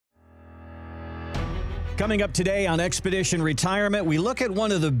Coming up today on Expedition Retirement, we look at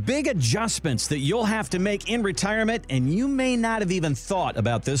one of the big adjustments that you'll have to make in retirement, and you may not have even thought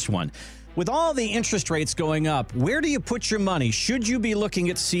about this one. With all the interest rates going up, where do you put your money? Should you be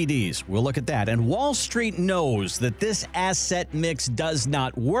looking at CDs? We'll look at that. And Wall Street knows that this asset mix does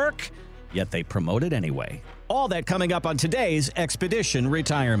not work, yet they promote it anyway. All that coming up on today's Expedition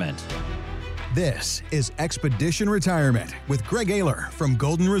Retirement. This is Expedition Retirement with Greg Ayler from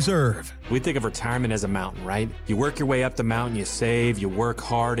Golden Reserve. We think of retirement as a mountain, right? You work your way up the mountain, you save, you work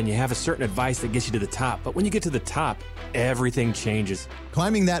hard, and you have a certain advice that gets you to the top. But when you get to the top, everything changes.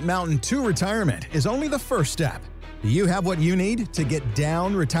 Climbing that mountain to retirement is only the first step. Do you have what you need to get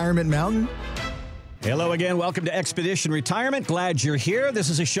down Retirement Mountain? Hello again. Welcome to Expedition Retirement. Glad you're here.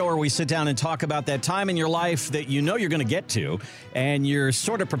 This is a show where we sit down and talk about that time in your life that you know you're going to get to, and you're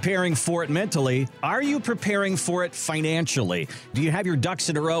sort of preparing for it mentally. Are you preparing for it financially? Do you have your ducks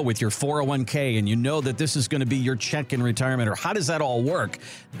in a row with your 401k, and you know that this is going to be your check in retirement, or how does that all work?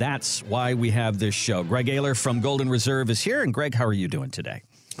 That's why we have this show. Greg Ayler from Golden Reserve is here. And Greg, how are you doing today?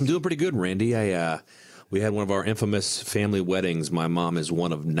 I'm doing pretty good, Randy. We had one of our infamous family weddings. My mom is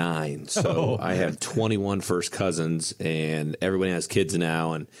one of 9. So I have 21 first cousins, and everybody has kids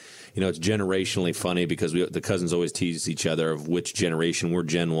now. And, you know, it's generationally funny because the cousins always tease each other of which generation. We're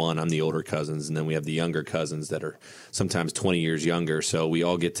Gen 1. I'm the older cousins. And then we have the younger cousins that are sometimes 20 years younger. So we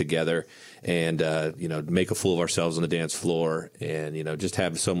all get together and, make a fool of ourselves on the dance floor and, just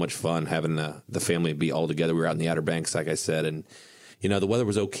have so much fun having the family be all together. We were out in the Outer Banks, like I said, and the weather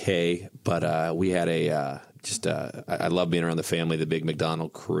was okay, but we had I love being around the family, the big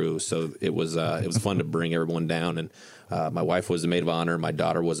McDonald crew. So it was fun to bring everyone down. And my wife was the maid of honor. My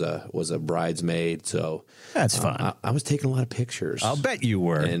daughter was a bridesmaid. So that's fun. I was taking a lot of pictures. I'll bet you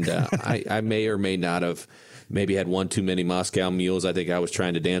were. And I may or may not have maybe had one too many Moscow mules. I think I was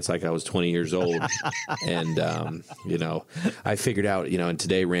trying to dance like I was 20 years old. And, I figured out, and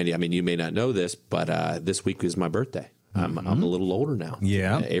today, Randy, I mean, you may not know this, but this week is my birthday. I'm a little older now.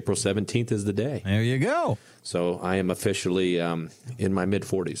 Yeah. April 17th is the day. There you go. So I am officially in my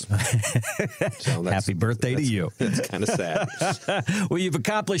mid-40s. So happy birthday to you. It's kind of sad. Well, you've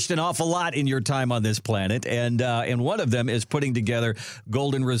accomplished an awful lot in your time on this planet, and one of them is putting together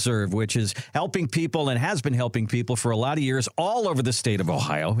Golden Reserve, which is helping people and has been helping people for a lot of years all over the state of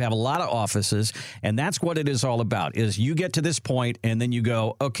Ohio. We have a lot of offices, and that's what it is all about, is you get to this point, and then you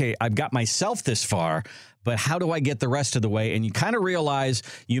go, okay, I've got myself this far, but how do I get the rest of the way? And you kind of realize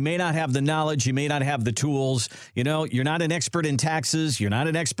you may not have the knowledge, you may not have the tools. You're not an expert in taxes, you're not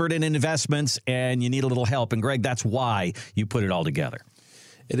an expert in investments, and you need a little help. And Greg, that's why you put it all together.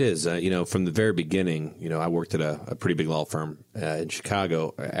 It is. From the very beginning, I worked at a pretty big law firm in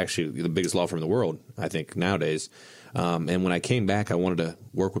Chicago, actually the biggest law firm in the world, I think, nowadays. And when I came back, I wanted to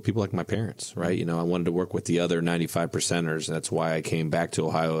work with people like my parents, right? I wanted to work with the other 95%ers. And that's why I came back to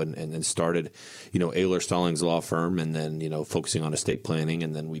Ohio and then started, Ayler Stallings Law Firm, and then, focusing on estate planning.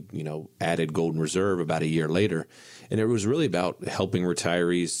 And then we, added Golden Reserve about a year later. And it was really about helping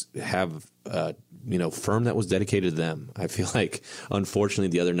retirees have firm that was dedicated to them. I feel like, unfortunately,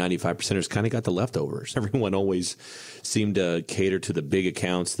 the other 95%ers kind of got the leftovers. Everyone always seemed to cater to the big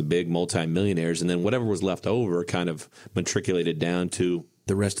accounts, the big multimillionaires, and then whatever was left over kind of matriculated down to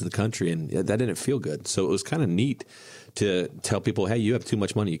the rest of the country, and that didn't feel good. So it was kind of neat to tell people, hey, you have too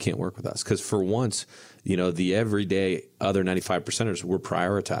much money, you can't work with us. Because for once, the everyday other 95%ers were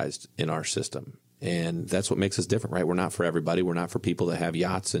prioritized in our system. And that's what makes us different, right? We're not for everybody. We're not for people that have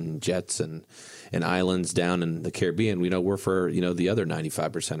yachts and jets and islands down in the Caribbean. We're for, the other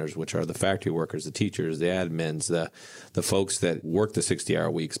 95%ers, which are the factory workers, the teachers, the admins, the folks that work the 60-hour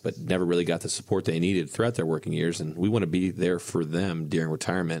weeks but never really got the support they needed throughout their working years. And we want to be there for them during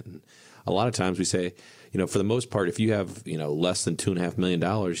retirement. And a lot of times we say, for the most part, if you have, less than $2.5 million,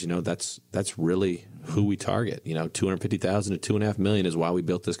 that's really who we target. $250,000 to $2.5 million is why we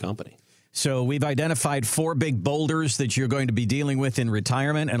built this company. So we've identified 4 big boulders that you're going to be dealing with in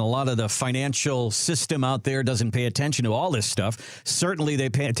retirement, and a lot of the financial system out there doesn't pay attention to all this stuff. Certainly they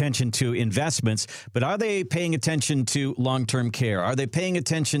pay attention to investments, but are they paying attention to long-term care? Are they paying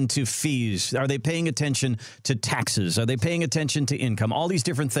attention to fees? Are they paying attention to taxes? Are they paying attention to income? All these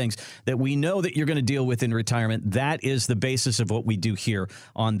different things that we know that you're going to deal with in retirement. That is the basis of what we do here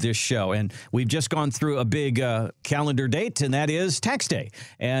on this show. And we've just gone through a big calendar date, and that is tax day.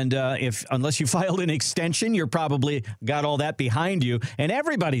 And if unless you filed an extension, you're probably got all that behind you. And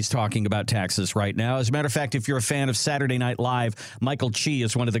everybody's talking about taxes right now. As a matter of fact, if you're a fan of Saturday Night Live, Michael Chi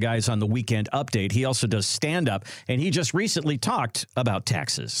is one of the guys on the Weekend Update. He also does stand-up, and he just recently talked about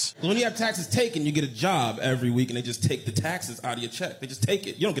taxes. When you have taxes taken, you get a job every week, and they just take the taxes out of your check. They just take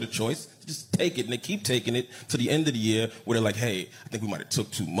it. You don't get a choice. They just take it, and they keep taking it to the end of the year where they're like, hey, I think we might have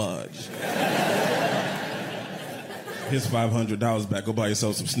took too much. Here's $500 back. Go buy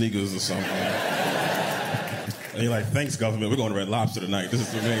yourself some sneakers or something. And you're like, thanks, government. We're going to Red Lobster tonight. This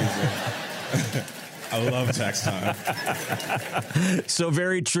is amazing. I love tax time. So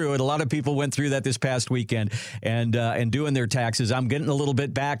very true. And a lot of people went through that this past weekend and doing their taxes. I'm getting a little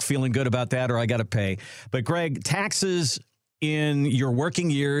bit back, feeling good about that, or I got to pay. But, Greg, taxes in your working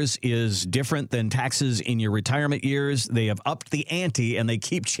years is different than taxes in your retirement years. They have upped the ante, and they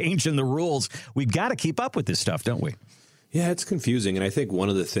keep changing the rules. We've got to keep up with this stuff, don't we? Yeah, it's confusing. And I think one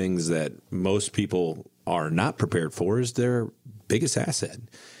of the things that most people are not prepared for is their biggest asset.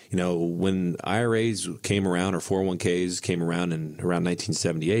 You know, when IRAs came around or 401ks came around in around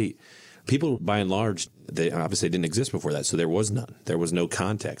 1978, people, by and large, they obviously didn't exist before that. So there was none. There was no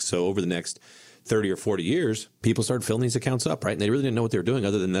context. So over the next 30 or 40 years, people started filling these accounts up, right? And they really didn't know what they were doing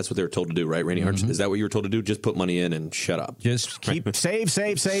other than that's what they were told to do, right, Randy? Is that what you were told to do? Just put money in and shut up. Just keep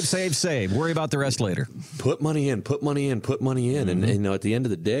save. Worry about the rest later. Put money in. And, you know, at the end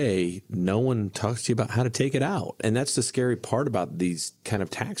of the day, no one talks to you about how to take it out. And that's the scary part about these kind of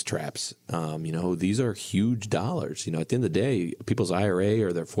tax traps. You know, these are huge dollars. You know, at the end of the day, people's IRA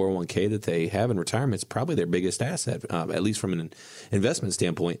or their 401k that they have in retirement is probably their biggest asset, at least from an investment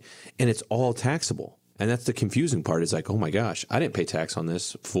standpoint. And it's all taxable. And that's the confusing part is like, oh my gosh, I didn't pay tax on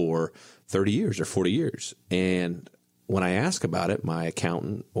this for 30 years or 40 years. And when I ask about it, my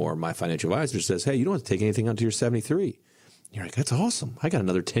accountant or my financial advisor says, hey, you don't have to take anything until you're 73. You're like, that's awesome. I got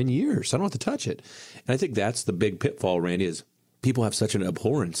another 10 years. I don't have to touch it. And I think that's the big pitfall, Randy, is people have such an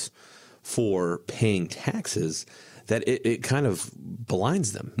abhorrence for paying taxes that it kind of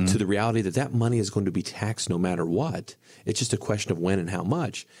blinds them to the reality that that money is going to be taxed no matter what. It's just a question of when and how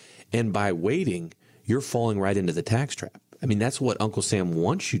much. And by waiting, you're falling right into the tax trap. I mean, that's what Uncle Sam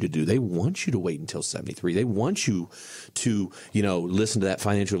wants you to do. They want you to wait until 73. They want you to, you know, listen to that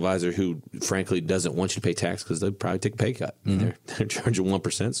financial advisor who, frankly, doesn't want you to pay tax because they'll probably take a pay cut. I mean, they're charging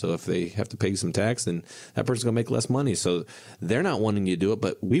 1%. So if they have to pay some tax, then that person's going to make less money. So they're not wanting you to do it.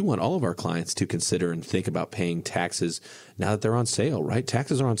 But we want all of our clients to consider and think about paying taxes now that they're on sale, right?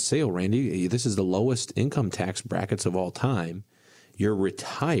 Taxes are on sale, Randy. This is the lowest income tax brackets of all time. You're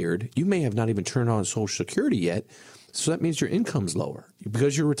retired. You may have not even turned on Social Security yet. So that means your income's lower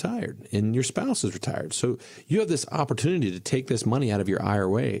because you're retired and your spouse is retired. So you have this opportunity to take this money out of your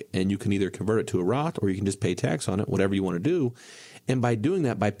IRA and you can either convert it to a Roth or you can just pay tax on it, whatever you want to do. And by doing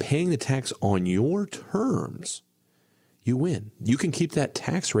that, by paying the tax on your terms, you win. You can keep that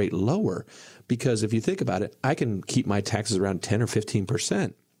tax rate lower because if you think about it, I can keep my taxes around 10 or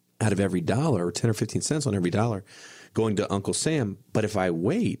 15% out of every dollar, or 10 or 15 cents on every dollar going to Uncle Sam. But if I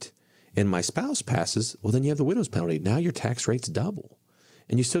wait and my spouse passes, well, then you have the widow's penalty. Now your tax rate's double.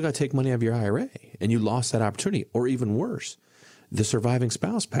 And you still got to take money out of your IRA. And you lost that opportunity. Or even worse, the surviving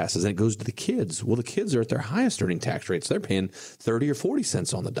spouse passes and it goes to the kids. Well, the kids are at their highest earning tax rates. They're paying 30 or 40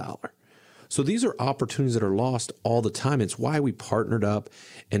 cents on the dollar. So these are opportunities that are lost all the time. It's why we partnered up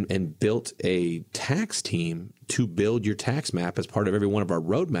and built a tax team to build your tax map as part of every one of our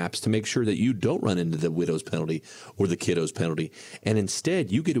roadmaps to make sure that you don't run into the widow's penalty or the kiddo's penalty. And instead,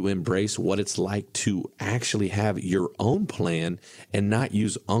 you get to embrace what it's like to actually have your own plan and not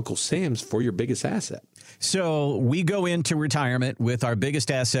use Uncle Sam's for your biggest asset. So we go into retirement with our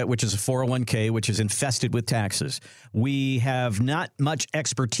biggest asset, which is a 401k, which is infested with taxes. We have not much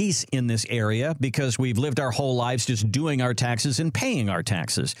expertise in this area because we've lived our whole lives just doing our taxes and paying our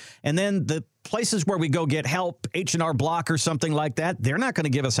taxes. And then the places where we go get help, H&R Block or something like that, they're not going to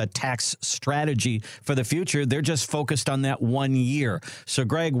give us a tax strategy for the future. They're just focused on that 1 year. So,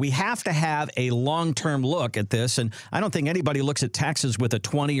 Greg, we have to have a long-term look at this. And I don't think anybody looks at taxes with a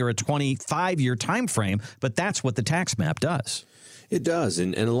 20 or a 25-year time frame, but that's what the tax map does. It does.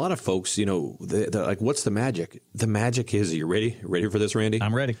 And a lot of folks, you know, they're like, what's the magic? The magic is, are you ready? Ready for this, Randy?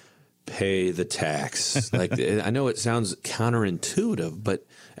 I'm ready. Pay the tax. Like, I know it sounds counterintuitive, but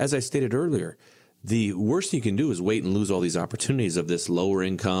as I stated earlier, the worst you can do is wait and lose all these opportunities of this lower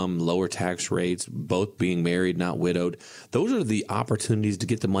income, lower tax rates, both being married, not widowed. Those are the opportunities to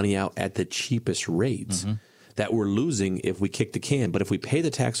get the money out at the cheapest rates that we're losing if we kick the can. But if we pay the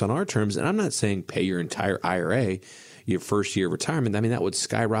tax on our terms, and I'm not saying pay your entire IRA, your first year of retirement, I mean, that would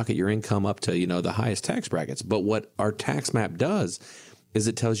skyrocket your income up to, you know, the highest tax brackets. But what our tax map does is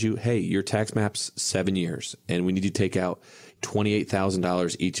it tells you, hey, your tax map's 7 years, and we need to take out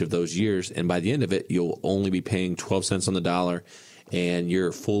 $28,000 each of those years. And by the end of it, you'll only be paying 12 cents on the dollar, and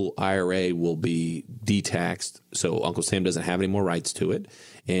your full IRA will be detaxed. So Uncle Sam doesn't have any more rights to it.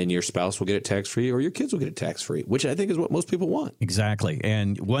 And your spouse will get it tax-free, or your kids will get it tax-free, which I think is what most people want. Exactly.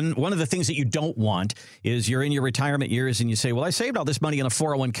 And one of the things that you don't want is you're in your retirement years and you say, well, I saved all this money in a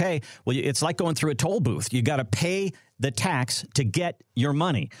 401k. Well, it's like going through a toll booth. You got to pay the tax to get your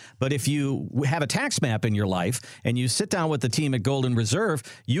money. But if you have a tax map in your life and you sit down with the team at Golden Reserve,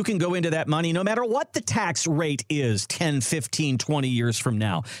 you can go into that money no matter what the tax rate is 10, 15, 20 years from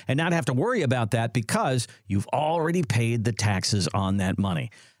now and not have to worry about that because you've already paid the taxes on that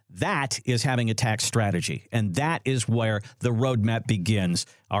money. That is having a tax strategy, and that is where the roadmap begins,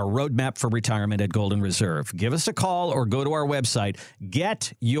 our roadmap for retirement at Golden Reserve. Give us a call or go to our website,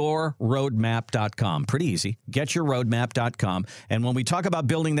 getyourroadmap.com. Pretty easy, getyourroadmap.com. And when we talk about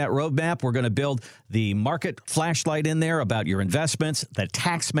building that roadmap, we're going to build the market flashlight in there about your investments, the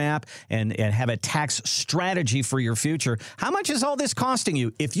tax map, and have a tax strategy for your future. How much is all this costing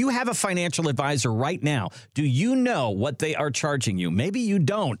you? If you have a financial advisor right now, do you know what they are charging you? Maybe you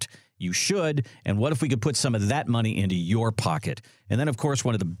don't. You should. And what if we could put some of that money into your pocket? And then, of course,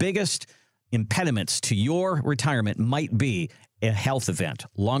 one of the biggest impediments to your retirement might be a health event,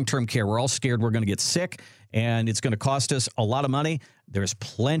 long-term care. We're all scared we're going to get sick, and it's going to cost us a lot of money. There's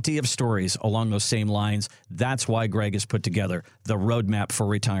plenty of stories along those same lines. That's why Greg has put together the roadmap for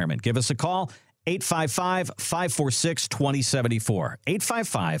retirement. Give us a call. 855-546-2074.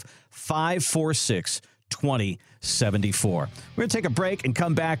 855-546-2074. 2074. We're going to take a break and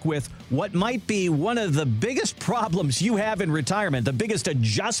come back with what might be one of the biggest problems you have in retirement, the biggest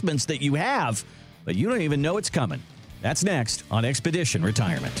adjustments that you have, but you don't even know it's coming. That's next on Expedition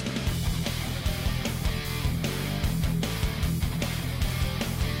Retirement.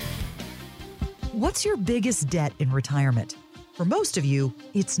 What's your biggest debt in retirement? For most of you,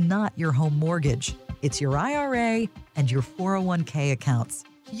 it's not your home mortgage. It's your IRA and your 401k accounts.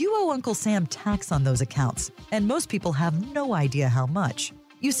 You owe Uncle Sam tax on those accounts, and most people have no idea how much.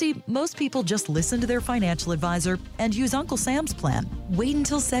 You see, most people just listen to their financial advisor and use Uncle Sam's plan. Wait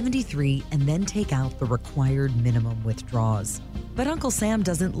until 73 and then take out the required minimum withdrawals. But Uncle Sam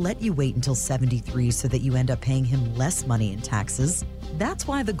doesn't let you wait until 73 so that you end up paying him less money in taxes. That's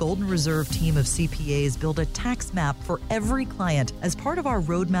why the Golden Reserve team of CPAs build a tax map for every client as part of our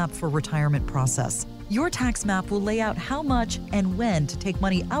roadmap for retirement process. Your tax map will lay out how much and when to take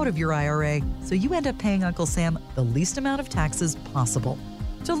money out of your IRA so you end up paying Uncle Sam the least amount of taxes possible.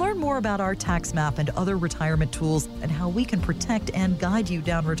 To learn more about our tax map and other retirement tools and how we can protect and guide you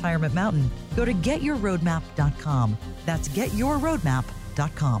down Retirement Mountain, go to getyourroadmap.com. That's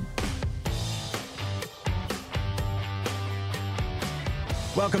getyourroadmap.com.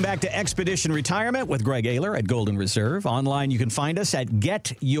 Welcome back to Expedition Retirement with Greg Ayler at Golden Reserve. Online, you can find us at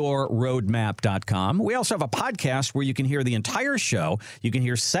getyourroadmap.com. We also have a podcast where you can hear the entire show. You can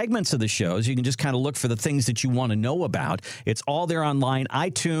hear segments of the shows. You can just kind of look for the things that you want to know about. It's all there online,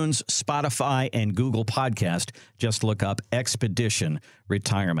 iTunes, Spotify, and Google Podcast. Just look up Expedition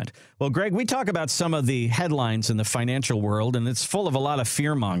Retirement. Well, Greg, we talk about some of the headlines in the financial world, and it's full of a lot of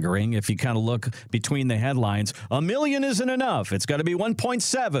fear-mongering. If you kind of look between the headlines, $1 million isn't enough. It's got to be 1.7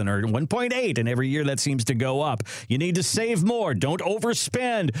 or 1.8, and every year that seems to go up. You need to save more. Don't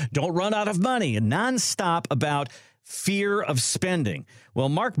overspend. Don't run out of money. And nonstop about fear of spending. Well,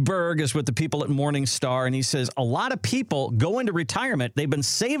 Mark Berg is with the people at Morningstar, and he says a lot of people go into retirement. They've been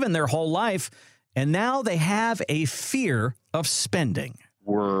saving their whole life, and now they have a fear of spending.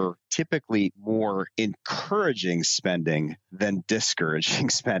 We're typically more encouraging spending than discouraging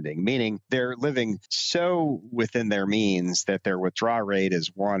spending, meaning they're living so within their means that their withdrawal rate is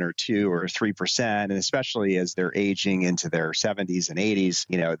 1 or 2 or 3%. And especially as they're aging into their 70s and 80s,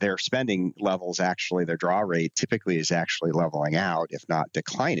 their spending levels actually, their draw rate typically is actually leveling out, if not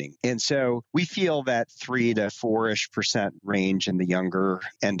declining. And so we feel that 3 to 4-ish% range in the younger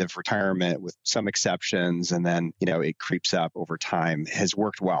end of retirement with some exceptions. And then, it creeps up over time has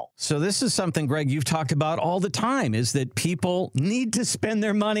worked well. So this is something, Greg, you've talked about all the time, is that people need to spend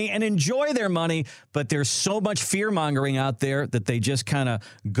their money and enjoy their money, but there's so much fear-mongering out there that they just kind of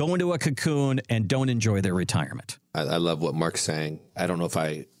go into a cocoon and don't enjoy their retirement. I love what Mark's saying. I don't know if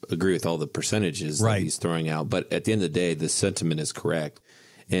I agree with all the percentages that he's throwing out, but at the end of the day, the sentiment is correct.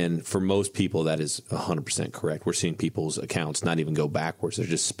 And for most people, that is 100% correct. We're seeing people's accounts not even go backwards. They're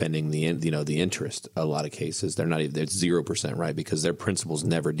just spending the interest. A lot of cases, they're not even, it's 0%, right? Because their principal's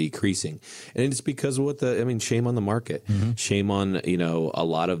never decreasing. And it's because of shame on the market. Shame on, a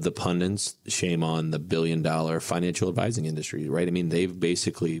lot of the pundits, shame on the billion-dollar financial advising industry, right? I mean, they've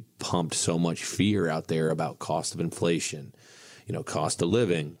basically pumped so much fear out there about cost of inflation, cost of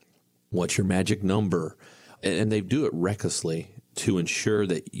living, what's your magic number? And they do it recklessly to ensure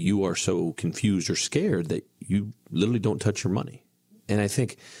that you are so confused or scared that you literally don't touch your money. And I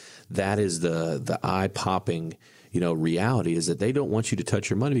think that is the eye-popping, reality, is that they don't want you to touch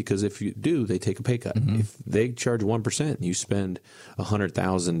your money, because if you do, they take a pay cut. If they charge 1% and you spend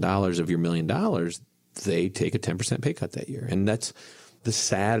 $100,000 of your $1 million, they take a 10% pay cut that year. And that's the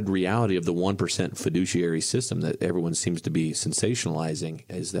sad reality of the 1% fiduciary system that everyone seems to be sensationalizing,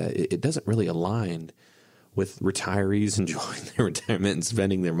 is that it doesn't really align with retirees enjoying their retirement and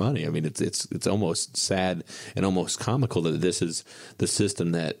spending their money. I mean, it's almost sad and almost comical that this is the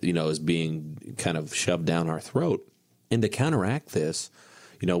system that, is being kind of shoved down our throat. And to counteract this,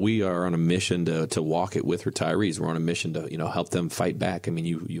 we are on a mission to walk it with retirees. We're on a mission to, help them fight back. I mean,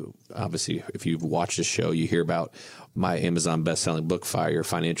 you obviously, if you've watched the show, you hear about my Amazon best-selling book, Fire Your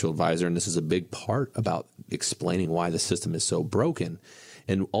Financial Advisor. And this is a big part about explaining why the system is so broken.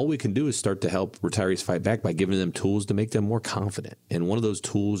 And all we can do is start to help retirees fight back by giving them tools to make them more confident. And one of those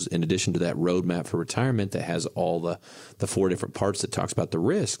tools, in addition to that roadmap for retirement that has all the 4 different parts that talks about the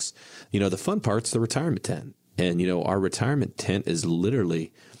risks, the fun part's the retirement tent. And, our retirement tent is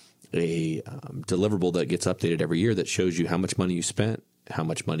literally a deliverable that gets updated every year that shows you how much money you spent, how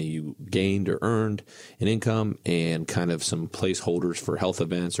much money you gained or earned in income, and kind of some placeholders for health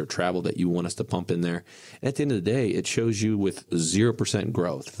events or travel that you want us to pump in there. And at the end of the day, it shows you with 0%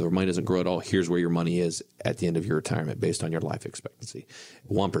 growth. If the money doesn't grow at all, here's where your money is at the end of your retirement based on your life expectancy.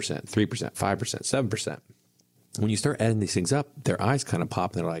 1%, 3%, 5%, 7%. When you start adding these things up, their eyes kind of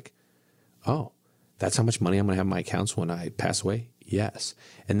pop and they're like, oh, that's how much money I'm going to have in my accounts when I pass away? Yes.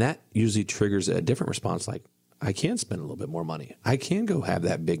 And that usually triggers a different response, like, I can spend a little bit more money. I can go have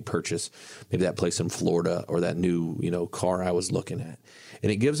that big purchase, maybe that place in Florida or that new, car I was looking at.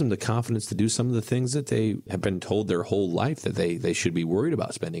 And it gives them the confidence to do some of the things that they have been told their whole life that they should be worried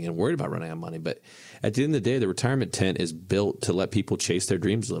about spending and worried about running out of money. But at the end of the day, the retirement tent is built to let people chase their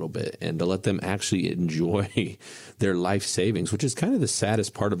dreams a little bit and to let them actually enjoy their life savings, which is kind of the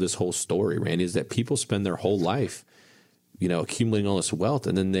saddest part of this whole story, Randy, is that people spend their whole life accumulating all this wealth,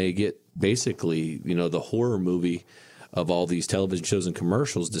 and then they get basically, the horror movie of all these television shows and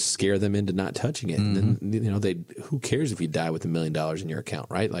commercials to scare them into not touching it. And then, who cares if you die with $1 million in your account,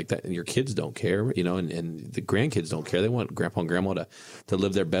 right? Like that, and your kids don't care, and the grandkids don't care. They want grandpa and grandma to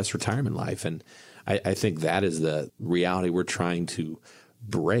live their best retirement life. And I think that is the reality we're trying to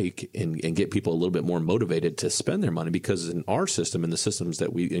break and get people a little bit more motivated to spend their money, because in our system and the systems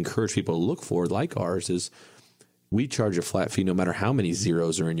that we encourage people to look for, like ours, is we charge a flat fee no matter how many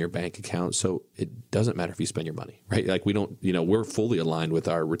zeros are in your bank account. So it doesn't matter if you spend your money, right? Like we don't, we're fully aligned with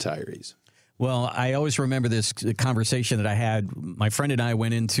our retirees. Well, I always remember this conversation that I had. My friend and I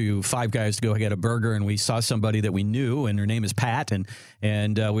went into Five Guys to go get a burger, and we saw somebody that we knew, and her name is Pat.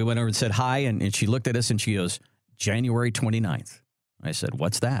 And we went over and said hi, and she looked at us and she goes, January 29th. I said,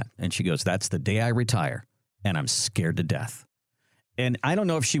 what's that? And she goes, that's the day I retire, and I'm scared to death. And I don't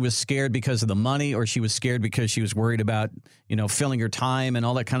know if she was scared because of the money or she was scared because she was worried about, filling her time and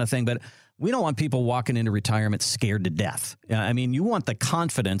all that kind of thing. But we don't want people walking into retirement scared to death. I mean, you want the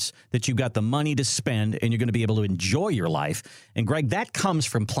confidence that you've got the money to spend and you're going to be able to enjoy your life. And Greg, that comes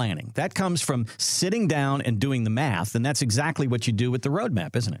from planning. That comes from sitting down and doing the math. And that's exactly what you do with the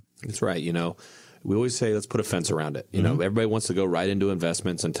roadmap, isn't it? That's right. We always say, let's put a fence around it. Everybody wants to go right into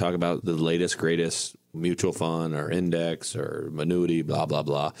investments and talk about the latest, greatest mutual fund or index or annuity, blah, blah,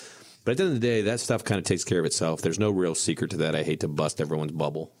 blah. But at the end of the day, that stuff kind of takes care of itself. There's no real secret to that. I hate to bust everyone's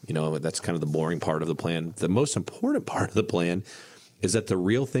bubble. That's kind of the boring part of the plan. The most important part of the plan is that the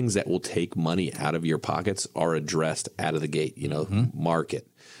real things that will take money out of your pockets are addressed out of the gate. Market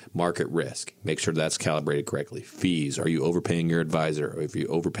risk. Make sure that's calibrated correctly. Fees. Are you overpaying your advisor? Or if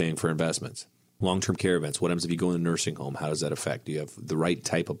you're overpaying for investments? Long-term care events. What happens if you go in a nursing home? How does that affect? Do you have the right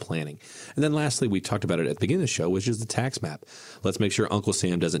type of planning? And then lastly, we talked about it at the beginning of the show, which is the tax map. Let's make sure Uncle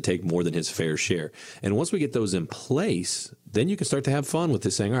Sam doesn't take more than his fair share. And once we get those in place, then you can start to have fun with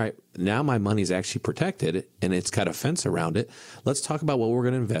this saying, all right, now my money's actually protected and it's got a fence around it. Let's talk about what we're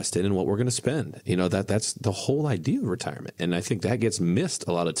going to invest in and what we're going to spend. That's the whole idea of retirement. And I think that gets missed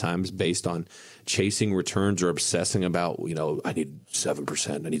a lot of times based on chasing returns or obsessing about, I need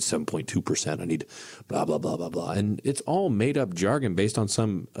 7%, I need 7.2%, I need blah, blah, blah, blah, blah. And it's all made up jargon based on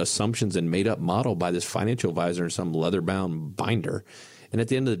some assumptions and made up model by this financial advisor in some leather bound binder. And at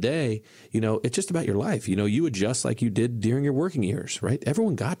the end of the day, it's just about your life. You adjust like you did during your working years, right?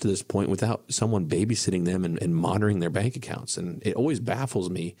 Everyone got to this point without someone babysitting them and monitoring their bank accounts. And it always baffles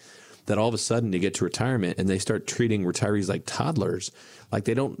me that all of a sudden they get to retirement and they start treating retirees like toddlers, like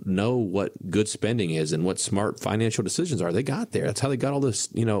they don't know what good spending is and what smart financial decisions are. They got there. That's how they got all this,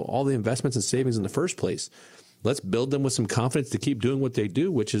 all the investments and savings in the first place. Let's build them with some confidence to keep doing what they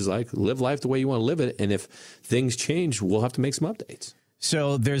do, which is like live life the way you want to live it. And if things change, we'll have to make some updates.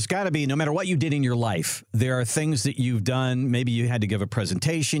 So there's got to be, no matter what you did in your life, there are things that you've done. Maybe you had to give a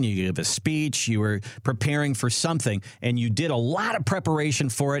presentation, you gave a speech, you were preparing for something, and you did a lot of preparation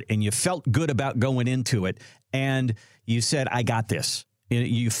for it, and you felt good about going into it, and you said, I got this.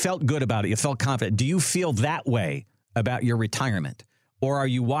 You felt good about it. You felt confident. Do you feel that way about your retirement? Or are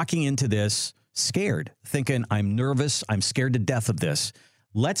you walking into this scared, thinking, I'm nervous, I'm scared to death of this?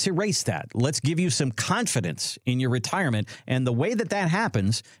 Let's erase that. Let's give you some confidence in your retirement. And the way that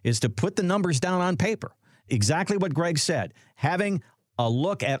happens is to put the numbers down on paper. Exactly what Greg said. Having a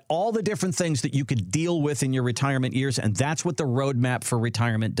look at all the different things that you could deal with in your retirement years. And that's what the roadmap for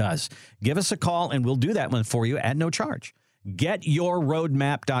retirement does. Give us a call and we'll do that one for you at no charge.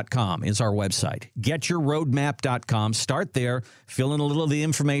 GetYourRoadmap.com is our website. GetYourRoadmap.com. Start there. Fill in a little of the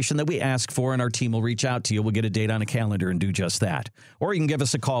information that we ask for, and our team will reach out to you. We'll get a date on a calendar and do just that. Or you can give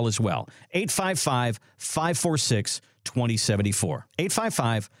us a call as well. 855-546-2074.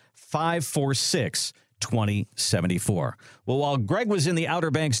 855-546-2074. 2074. Well, while Greg was in the Outer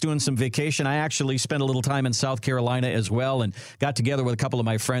Banks doing some vacation, I actually spent a little time in South Carolina as well and got together with a couple of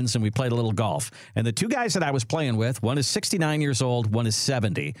my friends and we played a little golf. And the two guys that I was playing with, one is 69 years old, one is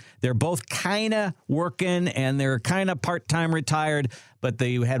 70. They're both kind of working and they're kind of part-time retired, but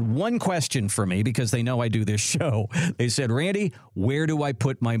they had one question for me because they know I do this show. They said, Randy, where do I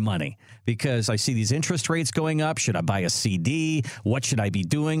put my money? Because I see these interest rates going up. Should I buy a CD? What should I be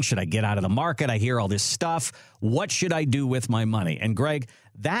doing? Should I get out of the market? I hear all this stuff. What should I do with my money? And Greg,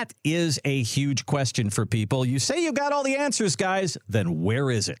 that is a huge question for people. You say you got all the answers, guys. Then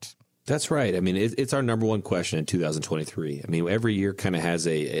where is it? That's right. I mean, it's our number one question in 2023. I mean, every year kind of has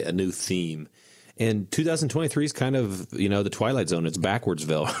a new theme. And 2023 is kind of, the twilight zone. It's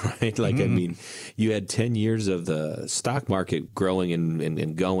backwardsville, right? Like, I mean, you had 10 years of the stock market growing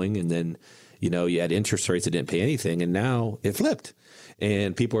and going, and then, you had interest rates that didn't pay anything, and now it flipped.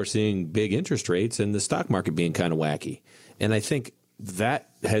 And people are seeing big interest rates and the stock market being kind of wacky. And I think that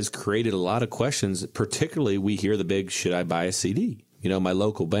has created a lot of questions, particularly we hear the big, should I buy a CD? My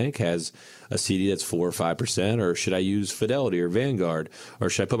local bank has a CD that's 4 or 5%, or should I use Fidelity or Vanguard, or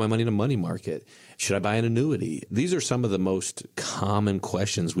should I put my money in a money market? Should I buy an annuity? These are some of the most common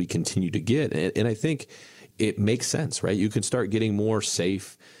questions we continue to get. And I think it makes sense, right? You can start getting more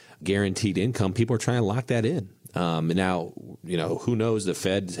safe, guaranteed income. People are trying to lock that in. And now, who knows? The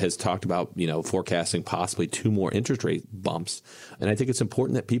Fed has talked about, forecasting possibly 2 more interest rate bumps. And I think it's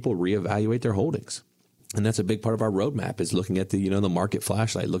important that people reevaluate their holdings. And that's a big part of our roadmap is looking at the market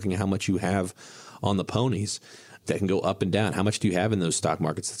flashlight, looking at how much you have on the ponies that can go up and down. How much do you have in those stock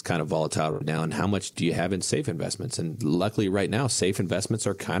markets that's kind of volatile right now? And how much do you have in safe investments? And luckily right now, safe investments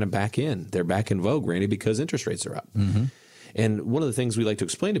are kind of back in. They're back in vogue, Randy, because interest rates are up. Mm-hmm. And one of the things we like to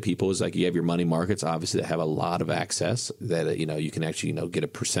explain to people is like you have your money markets, obviously, that have a lot of access that, you can actually, get a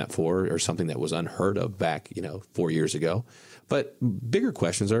percent for or something that was unheard of back, 4 years ago. But bigger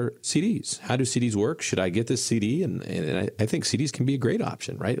questions are CDs. How do CDs work? Should I get this CD? And I think CDs can be a great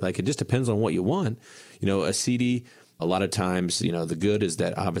option, right? Like it just depends on what you want. A CD, a lot of times, the good is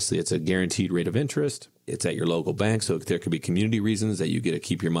that obviously it's a guaranteed rate of interest. It's at your local bank. So there could be community reasons that you get to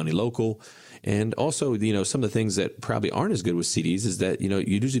keep your money local. And also, some of the things that probably aren't as good with CDs is that, you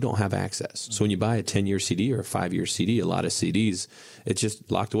usually don't have access. So when you buy a 10-year CD or a 5-year CD, a lot of CDs, it's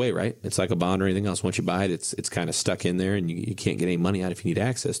just locked away, right? It's like a bond or anything else. Once you buy it, it's kind of stuck in there and you can't get any money out if you need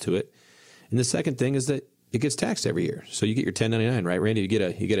access to it. And the second thing is that it gets taxed every year. So you get your 1099, right, Randy? You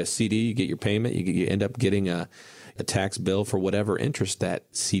get a CD, you get your payment, you end up getting a tax bill for whatever interest that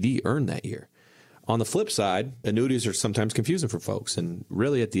CD earned that year. On the flip side, annuities are sometimes confusing for folks. And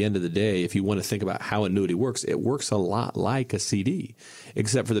really, at the end of the day, if you want to think about how annuity works, it works a lot like a CD,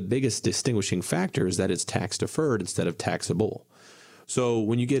 except for the biggest distinguishing factor is that it's tax deferred instead of taxable. So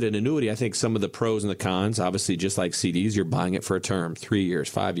when you get an annuity, I think some of the pros and the cons, obviously, just like CDs, you're buying it for a term, 3 years,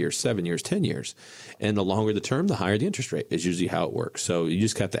 5 years, 7 years, 10 years. And the longer the term, the higher the interest rate is usually how it works. So you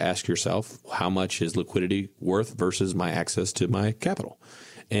just have to ask yourself, how much is liquidity worth versus my access to my capital?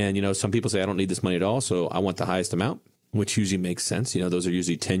 And, some people say, I don't need this money at all, so I want the highest amount, which usually makes sense. Those are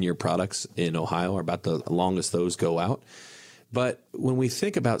usually 10-year products in Ohio, or about the longest those go out. But when we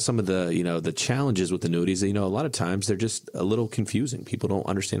think about some of the, the challenges with annuities, a lot of times they're just a little confusing. People don't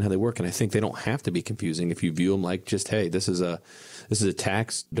understand how they work. And I think they don't have to be confusing if you view them like just, hey, this is a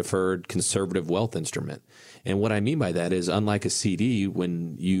tax deferred conservative wealth instrument. And what I mean by that is, unlike a CD,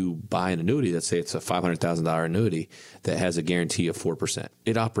 when you buy an annuity, let's say it's a $500,000 annuity that has a guarantee of 4%,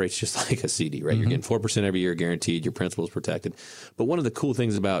 it operates just like a CD, right? Mm-hmm. You're getting 4% every year guaranteed, your principal is protected. But one of the cool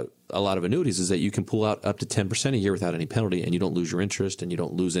things about a lot of annuities is that you can pull out up to 10% a year without any penalty, and you don't lose your interest and you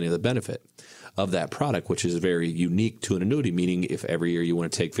don't lose any of the benefit of that product, which is very unique to an annuity, meaning if every year you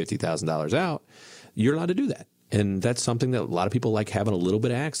want to take $50,000 out, you're allowed to do that. And that's something that a lot of people like, having a little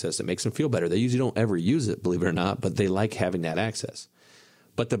bit of access. It makes them feel better. They usually don't ever use it, believe it or not, but they like having that access.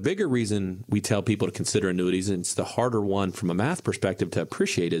 But the bigger reason we tell people to consider annuities, and it's the harder one from a math perspective to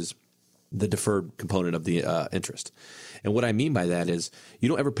appreciate, is the deferred component of the interest. And what I mean by that is, you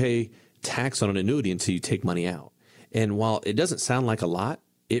don't ever pay tax on an annuity until you take money out. And while it doesn't sound like a lot,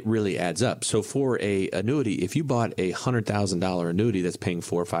 it really adds up. So for a annuity, if you bought a $100,000 annuity that's paying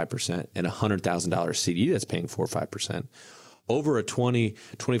 4 or 5% and a $100,000 CD that's paying 4 or 5%, over a 20,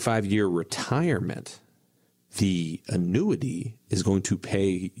 25-year retirement, the annuity is going to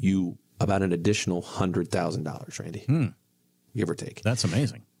pay you about an additional $100,000, Randy, give or take. That's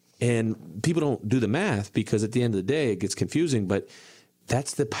amazing. And people don't do the math because at the end of the day, it gets confusing, but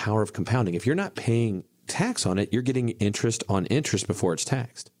that's the power of compounding. If you're not paying tax on it, you're getting interest on interest before it's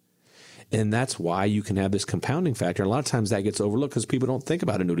taxed. And that's why you can have this compounding factor. And a lot of times that gets overlooked because people don't think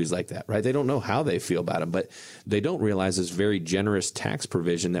about annuities like that, right? They don't know how they feel about them, but they don't realize this very generous tax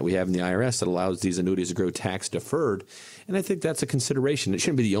provision that we have in the IRS that allows these annuities to grow tax deferred. And I think that's a consideration. It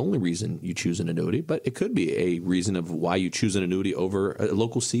shouldn't be the only reason you choose an annuity, but it could be a reason of why you choose an annuity over a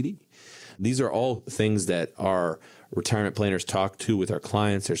local CD. These are all things that our retirement planners talk to with our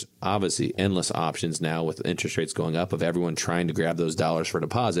clients. There's obviously endless options now with interest rates going up of everyone trying to grab those dollars for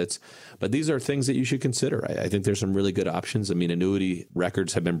deposits. But these are things that you should consider. I think there's some really good options. I mean, annuity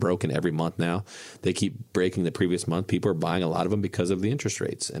records have been broken every month now. They keep breaking the previous month. People are buying a lot of them because of the interest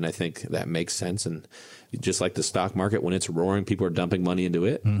rates. And I think that makes sense. And just like the stock market, when it's roaring, people are dumping money into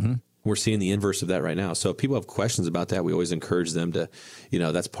it. Mm-hmm. We're seeing the inverse of that right now. So if people have questions about that, we always encourage them to,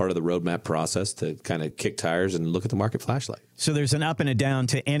 that's part of the roadmap process, to kind of kick tires and look at the market flashlight. So there's an up and a down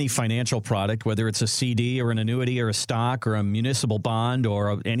to any financial product, whether it's a CD or an annuity or a stock or a municipal bond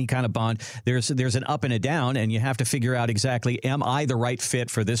or any kind of bond. There's an up and a down, and you have to figure out exactly, am I the right fit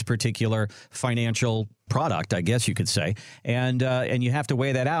for this particular financial product, I guess you could say, and you have to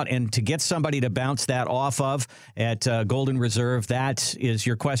weigh that out. And to get somebody to bounce that off of at Golden Reserve, that is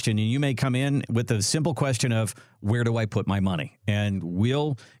your question. And you may come in with the simple question of, where do I put my money? And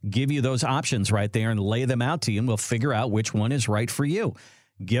we'll give you those options right there and lay them out to you, and we'll figure out which one is right for you.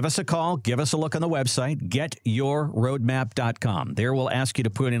 Give us a call. Give us a look on the website, getyourroadmap.com. There we'll ask you to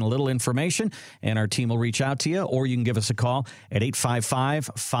put in a little information, and our team will reach out to you, or you can give us a call at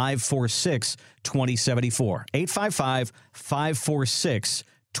 855-546-2074.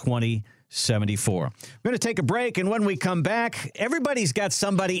 855-546-2074. We're going to take a break, and when we come back, everybody's got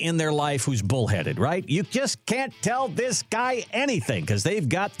somebody in their life who's bullheaded, right? You just can't tell this guy anything because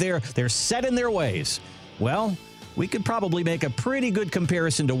they're set in their ways. Well, we could probably make a pretty good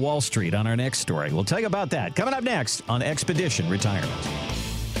comparison to Wall Street on our next story. We'll tell you about that coming up next on Expedition Retirement.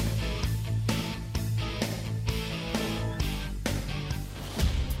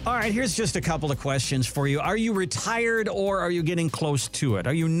 All right, here's just a couple of questions for you. Are you retired or are you getting close to it?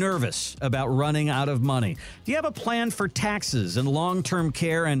 Are you nervous about running out of money? Do you have a plan for taxes and long-term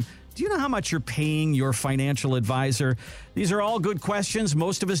care? And do you know how much you're paying your financial advisor? These are all good questions.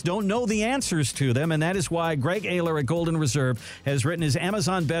 Most of us don't know the answers to them, and that is why Greg Ayler at Golden Reserve has written his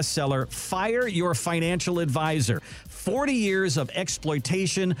Amazon bestseller, Fire Your Financial Advisor, 40 Years of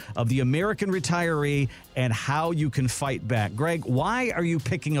Exploitation of the American Retiree and How You Can Fight Back. Greg, why are you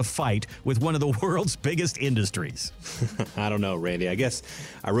picking a fight with one of the world's biggest industries? I don't know, Randy. I guess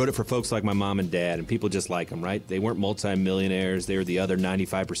I wrote it for folks like my mom and dad, and people just like them, right? They weren't multimillionaires. They were the other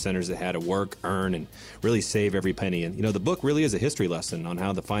 95%ers planners that had to work, earn, and really save every penny. And, the book really is a history lesson on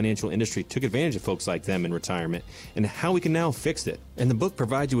how the financial industry took advantage of folks like them in retirement and how we can now fix it. And the book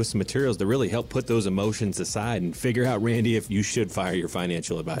provides you with some materials to really help put those emotions aside and figure out, Randy, if you should fire your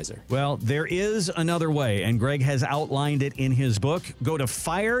financial advisor. Well, there is another way, and Greg has outlined it in his book. Go to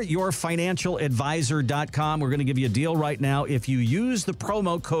fireyourfinancialadvisor.com. We're going to give you a deal right now. If you use the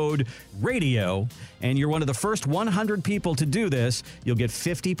promo code RADIO, and you're one of the first 100 people to do this, you'll get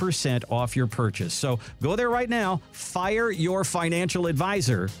 50% off your purchase. So go there right now,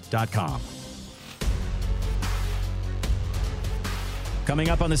 fireyourfinancialadvisor.com. Coming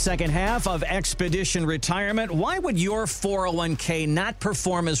up on the second half of Expedition Retirement, why would your 401k not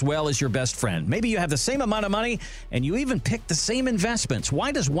perform as well as your best friend? Maybe you have the same amount of money and you even pick the same investments.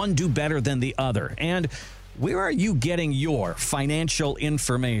 Why does one do better than the other? And where are you getting your financial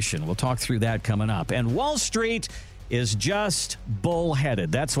information? We'll talk through that coming up. And Wall Street is just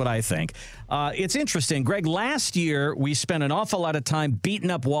bullheaded. That's what I think. It's interesting. Greg, last year we spent an awful lot of time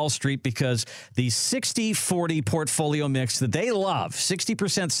beating up Wall Street because the 60-40 portfolio mix that they love,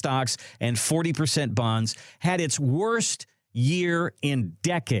 60% stocks and 40% bonds, had its worst year in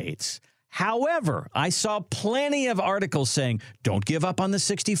decades. However, I saw plenty of articles saying, don't give up on the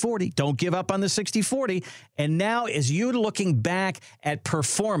 60-40, don't give up on the 60-40. And now as you're looking back at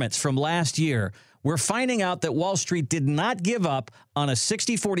performance from last year, we're finding out that Wall Street did not give up on a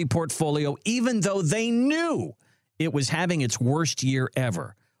 60-40 portfolio, even though they knew it was having its worst year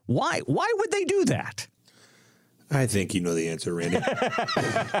ever. Why would they do that? I think you know the answer, Randy.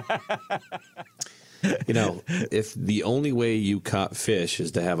 If the only way you caught fish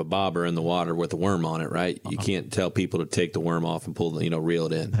is to have a bobber in the water with a worm on it, right? You can't tell people to take the worm off and pull reel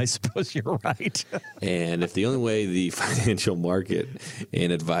it in. I suppose you're right. And if the only way the financial market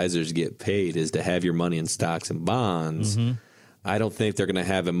and advisors get paid is to have your money in stocks and bonds, I don't think they're going to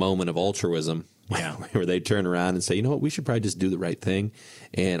have a moment of altruism where they turn around and say, you know what, we should probably just do the right thing,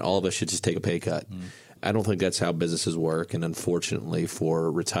 and all of us should just take a pay cut. I don't think that's how businesses work. And unfortunately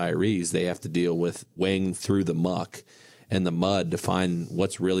for retirees, they have to deal with wading through the muck and the mud to find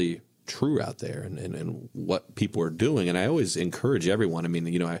what's really true out there and what people are doing. And I always encourage everyone. I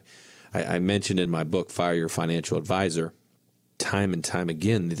mean, I mentioned in my book, Fire Your Financial Advisor, time and time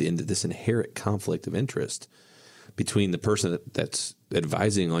again, this inherent conflict of interest between the person that's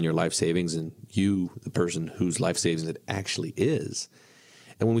advising on your life savings and you, the person whose life savings it actually is.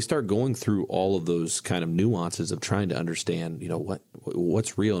 And when we start going through all of those kind of nuances of trying to understand,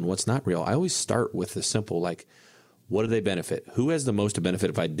 what's real and what's not real, I always start with the simple, like, what do they benefit? Who has the most to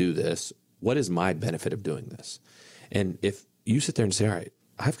benefit if I do this? What is my benefit of doing this? And if you sit there and say, all right,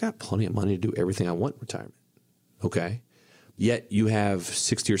 I've got plenty of money to do everything I want in retirement, okay, yet you have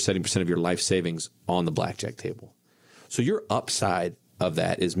 60 or 70% of your life savings on the blackjack table. So your upside of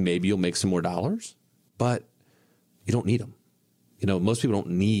that is maybe you'll make some more dollars, but you don't need them. Most people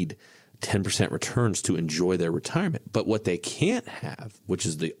don't need 10% returns to enjoy their retirement. But what they can't have, which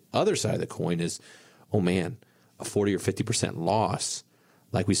is the other side of the coin, is, oh man, a 40 or 50% loss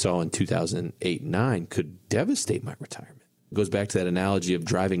like we saw in 2008 and 9 could devastate my retirement. It goes back to that analogy of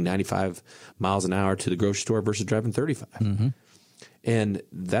driving 95 miles an hour to the grocery store versus driving 35. And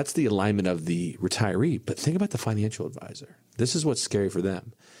that's the alignment of the retiree. But think about the financial advisor. This is what's scary for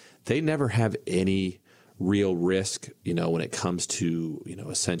them. They never have any real risk, when it comes to,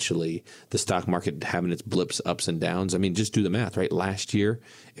 essentially the stock market having its blips, ups and downs. I mean, just do the math, right? Last year,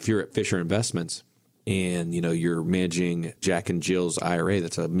 if you're at Fisher Investments and, you're managing Jack and Jill's IRA,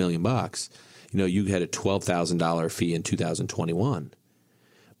 that's $1 million, you had a $12,000 fee in 2021.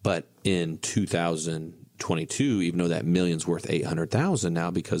 But in 2022, even though that million's worth $800,000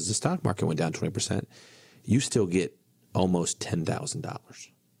 now because the stock market went down 20%, you still get almost $10,000.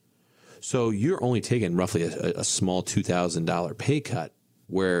 So you're only taking roughly a small $2,000 pay cut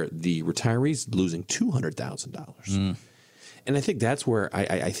where the retiree's losing $200,000. And I think that's where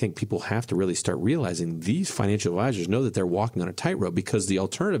I think people have to really start realizing these financial advisors know that they're walking on a tightrope, because the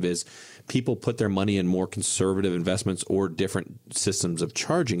alternative is people put their money in more conservative investments or different systems of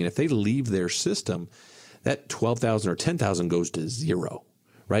charging. And if they leave their system, that $12,000 or $10,000 goes to zero.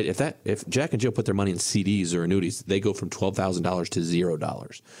 Right? If Jack and Jill put their money in CDs or annuities, they go from $12,000 to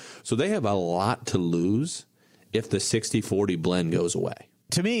 $0. So they have a lot to lose if the 60-40 blend goes away.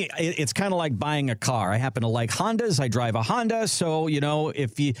 To me, it's kind of like buying a car. I happen to like Hondas. I drive a Honda. So,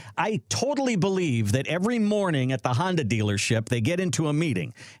 I totally believe that every morning at the Honda dealership, they get into a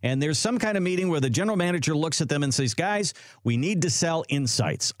meeting. And there's some kind of meeting where the general manager looks at them and says, guys, we need to sell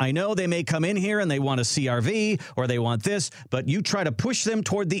insights. I know they may come in here and they want a CRV or they want this, but you try to push them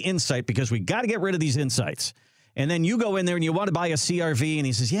toward the insight because we got to get rid of these insights. And then you go in there and you want to buy a CRV, and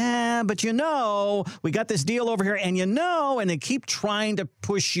he says, yeah, but we got this deal over here, and and they keep trying to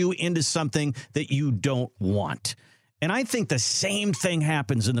push you into something that you don't want. And I think the same thing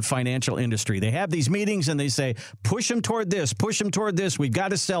happens in the financial industry. They have these meetings and they say, push them toward this, we've got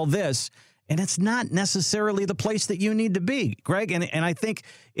to sell this. And it's not necessarily the place that you need to be, Greg. And I think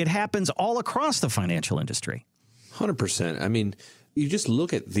it happens all across the financial industry. 100%. I mean, you just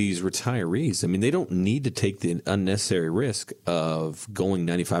look at these retirees. I mean, they don't need to take the unnecessary risk of going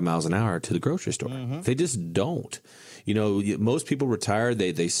 95 miles an hour to the grocery store. Mm-hmm. They just don't. Most people retire.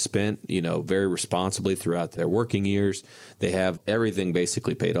 They spent, very responsibly throughout their working years. They have everything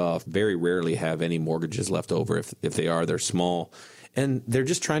basically paid off. Very rarely have any mortgages left over. If they are, they're small. And they're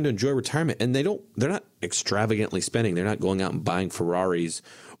just trying to enjoy retirement. And they're not extravagantly spending. They're not going out and buying Ferraris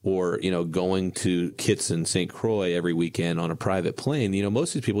or, going to Kitts and St. Croix every weekend on a private plane.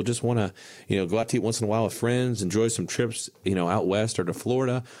 Most of these people just want to, go out to eat once in a while with friends, enjoy some trips, out west or to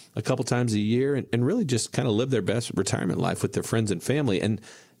Florida a couple times a year, and really just kind of live their best retirement life with their friends and family. And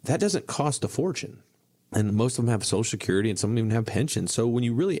that doesn't cost a fortune. And most of them have Social Security, and some even have pensions. So when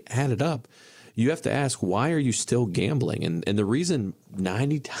you really add it up, you have to ask, why are you still gambling? And the reason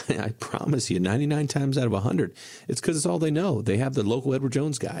 99 times out of 100, it's because it's all they know. They have the local Edward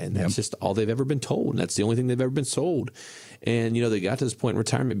Jones guy, and that's just all they've ever been told. And that's the only thing they've ever been sold. And, they got to this point in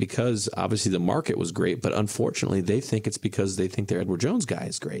retirement because obviously the market was great, but unfortunately they think it's because they think their Edward Jones guy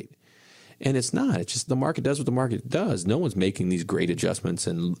is great. And it's not. It's just the market does what the market does. No one's making these great adjustments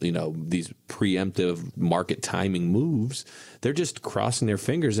and, these preemptive market timing moves. They're just crossing their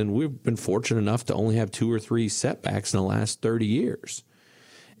fingers. And we've been fortunate enough to only have 2 or 3 setbacks in the last 30 years.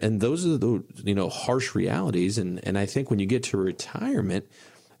 And those are the, harsh realities. And I think when you get to retirement,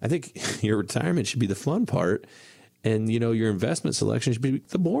 I think your retirement should be the fun part. And, your investment selection should be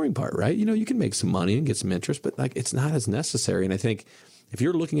the boring part, right? You can make some money and get some interest, but it's not as necessary. And I think if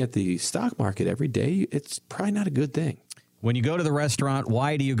you're looking at the stock market every day, it's probably not a good thing. When you go to the restaurant,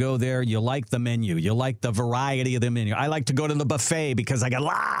 why do you go there? You like the menu. You like the variety of the menu. I like to go to the buffet because I got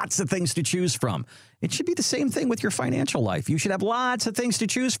lots of things to choose from. It should be the same thing with your financial life. You should have lots of things to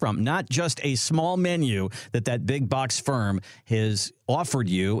choose from, not just a small menu that big box firm has offered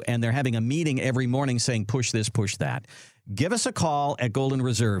you, and they're having a meeting every morning saying, push this, push that. Give us a call at Golden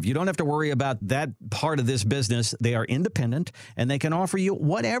Reserve. You don't have to worry about that part of this business. They are independent, and they can offer you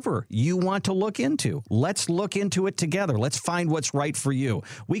whatever you want to look into. Let's look into it together. Let's find what's right for you.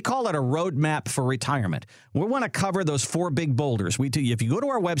 We call it a roadmap for retirement. We want to cover those 4 big boulders. If you go to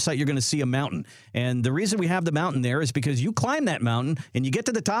our website, you're going to see a mountain. And the reason we have the mountain there is because you climb that mountain, and you get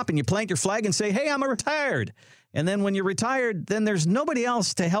to the top, and you plant your flag and say, hey, I'm retired. And then when you're retired, then there's nobody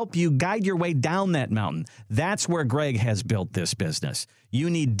else to help you guide your way down that mountain. That's where Greg has built this business. You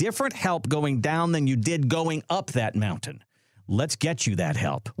need different help going down than you did going up that mountain. Let's get you that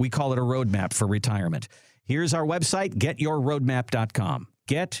help. We call it a roadmap for retirement. Here's our website, getyourroadmap.com.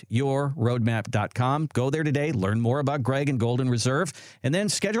 Getyourroadmap.com. Go there today, learn more about Greg and Golden Reserve, and then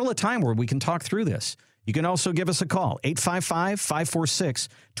schedule a time where we can talk through this. You can also give us a call,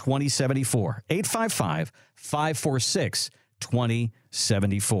 855-546-2074,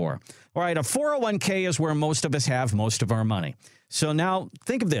 855-546-2074. All right, a 401k is where most of us have most of our money. So now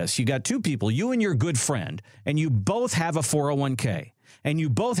think of this. You got 2 people, you and your good friend, and you both have a 401k, and you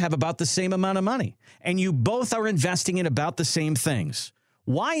both have about the same amount of money, and you both are investing in about the same things.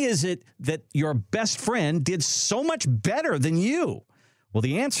 Why is it that your best friend did so much better than you? Well,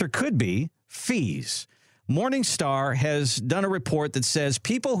 the answer could be fees. Morningstar has done a report that says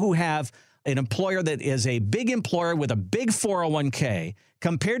people who have an employer that is a big employer with a big 401k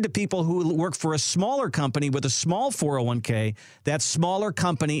compared to people who work for a smaller company with a small 401k, that smaller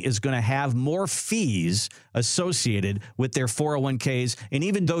company is going to have more fees associated with their 401ks. And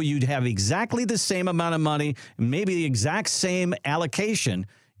even though you'd have exactly the same amount of money, maybe the exact same allocation,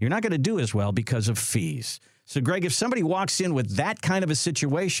 you're not going to do as well because of fees. So, Greg, if somebody walks in with that kind of a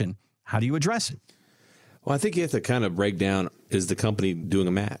situation, how do you address it? Well, I think you have to kind of break down, is the company doing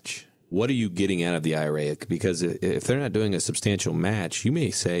a match? What are you getting out of the IRA? Because if they're not doing a substantial match, you may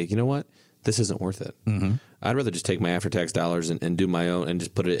say, you know what, this isn't worth it. Mm-hmm. I'd rather just take my after-tax dollars and do my own and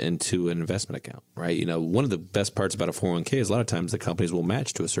just put it into an investment account, right? One of the best parts about a 401k is a lot of times the companies will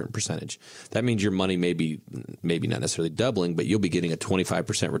match to a certain percentage. That means your money maybe not necessarily doubling, but you'll be getting a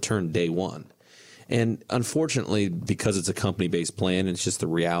 25% return day one. And unfortunately, because it's a company-based plan and it's just the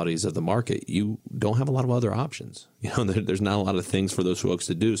realities of the market, you don't have a lot of other options. There's not a lot of things for those folks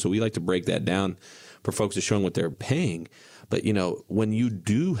to do. So we like to break that down for folks to show them what they're paying. But, when you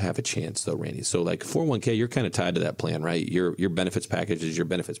do have a chance, though, Randy, so like 401k, you're kind of tied to that plan, right? Your benefits package is your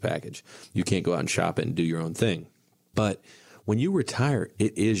benefits package. You can't go out and shop it and do your own thing. But when you retire,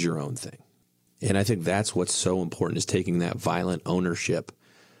 it is your own thing. And I think that's what's so important, is taking that violent ownership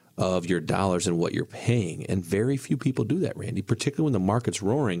of your dollars and what you're paying. And very few people do that, Randy, particularly when the market's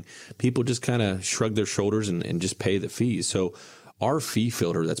roaring. People just kind of shrug their shoulders and just pay the fees. So our fee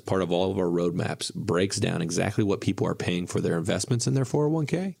filter, that's part of all of our roadmaps, breaks down exactly what people are paying for their investments in their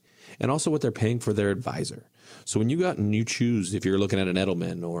 401k and also what they're paying for their advisor. So when you go out and you choose, if you're looking at an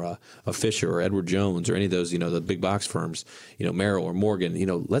Edelman or a Fisher or Edward Jones or any of those, the big box firms, Merrill or Morgan,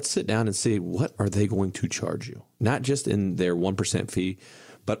 let's sit down and see, what are they going to charge you? Not just in their 1% fee,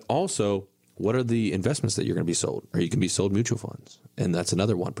 but also, what are the investments that you're going to be sold? Or you can be sold mutual funds, and that's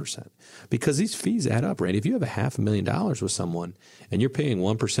another 1%. Because these fees add up, Randy. If you have $500,000 with someone and you're paying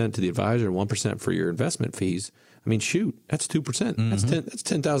 1% to the advisor and 1% for your investment fees, I mean, shoot, that's 2%. Mm-hmm. That's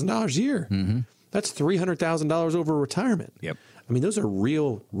 $10,000 a year. Mm-hmm. That's $300,000 over retirement. Yep. I mean, those are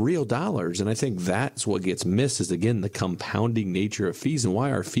real dollars. And I think that's what gets missed is, again, the compounding nature of fees and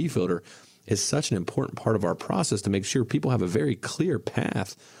why our fee filter is such an important part of our process to make sure people have a very clear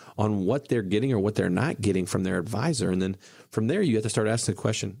path on what they're getting or what they're not getting from their advisor. And then from there, you have to start asking the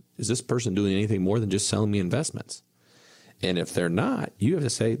question, is this person doing anything more than just selling me investments? And if they're not, you have to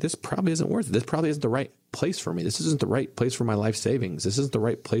say, this probably isn't worth it. This probably isn't the right place for me. This isn't the right place for my life savings. This isn't the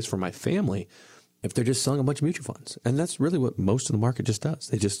right place for my family. If they're just selling a bunch of mutual funds. And that's really what most of the market just does.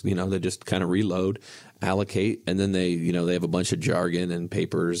 They just, they just kind of reload, allocate, and then they have a bunch of jargon and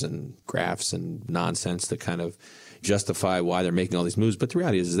papers and graphs and nonsense to kind of justify why they're making all these moves. But the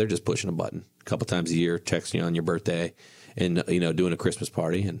reality is they're just pushing a button a couple times a year, texting you on your birthday and, doing a Christmas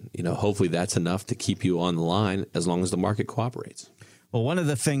party. And, hopefully that's enough to keep you on the line as long as the market cooperates. Well, one of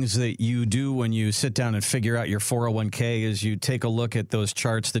the things that you do when you sit down and figure out your 401k is you take a look at those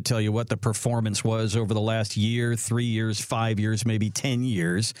charts that tell you what the performance was over the last year, 3 years, 5 years, maybe 10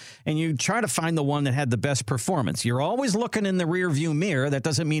 years, and you try to find the one that had the best performance. You're always looking in the rearview mirror. That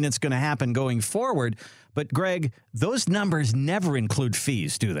doesn't mean it's going to happen going forward. But, Greg, those numbers never include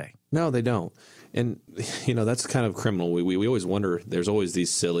fees, do they? No, they don't. And, that's kind of criminal. We always wonder, there's always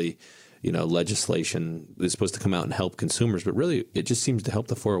these silly legislation that's supposed to come out and help consumers, but really it just seems to help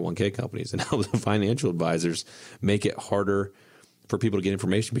the 401k companies and help the financial advisors make it harder for people to get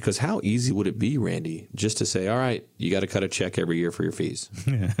information. Because how easy would it be, Randy, just to say, all right, you got to cut a check every year for your fees,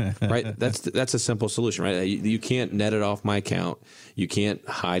 right? That's a simple solution, right? You can't net it off my account. You can't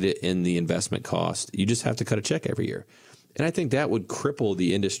hide it in the investment cost. You just have to cut a check every year. And I think that would cripple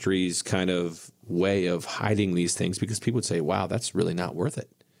the industry's kind of way of hiding these things, because people would say, wow, that's really not worth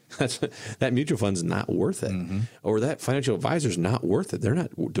it. That mutual fund's not worth it. Mm-hmm. Or that financial advisor's not worth it. They're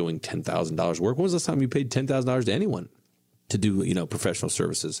not doing $10,000 work. When was the last time you paid $10,000 to anyone to do, professional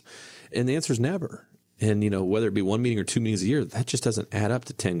services? And the answer is never. And, whether it be one meeting or 2 meetings a year, that just doesn't add up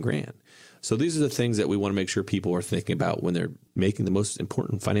to 10 grand. So these are the things that we want to make sure people are thinking about when they're making the most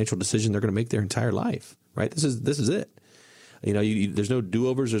important financial decision they're going to make their entire life, right? This is it. There's no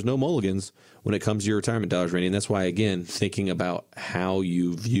do-overs, there's no mulligans when it comes to your retirement dollars, Randy. And that's why, again, thinking about how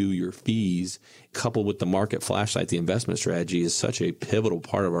you view your fees coupled with the market flashlight, the investment strategy, is such a pivotal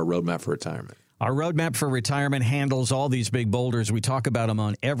part of our roadmap for retirement. Our roadmap for retirement handles all these big boulders. We talk about them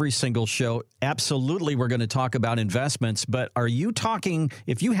on every single show. Absolutely, we're going to talk about investments. But are you talking,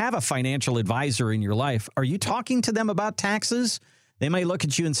 if you have a financial advisor in your life, are you talking to them about taxes? They may look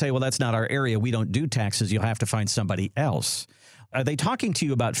at you and say, well, that's not our area. We don't do taxes. You'll have to find somebody else. Are they talking to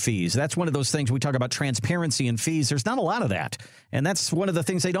you about fees? That's one of those things we talk about, transparency and fees. There's not a lot of that. And that's one of the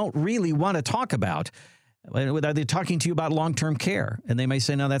things they don't really want to talk about. Are they talking to you about long-term care? And they may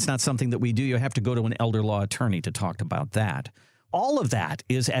say, no, that's not something that we do. You have to go to an elder law attorney to talk about that. All of that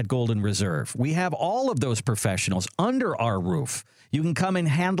is at Golden Reserve. We have all of those professionals under our roof. You can come and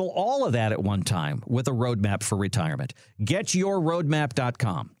handle all of that at one time with a roadmap for retirement.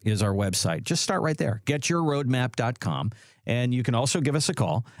 GetYourRoadmap.com is our website. Just start right there, GetYourRoadmap.com. And you can also give us a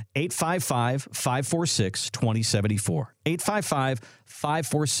call, 855-546-2074.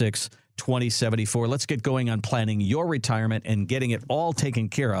 855-546-2074. Let's get going on planning your retirement and getting it all taken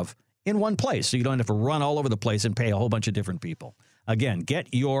care of in one place, so you don't have to run all over the place and pay a whole bunch of different people. Again,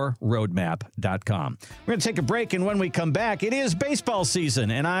 getyourroadmap.com. We're going to take a break, and when we come back, it is baseball season,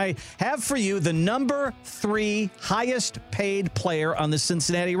 and I have for you the number 3 highest paid player on the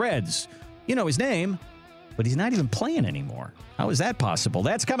Cincinnati Reds. You know his name, but he's not even playing anymore. How is that possible?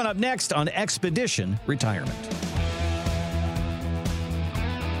 That's coming up next on Expedition Retirement.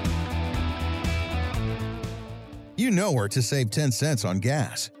 You know where to save 10 cents on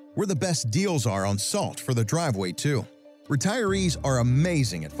gas. Where the best deals are on salt for the driveway, too. Retirees are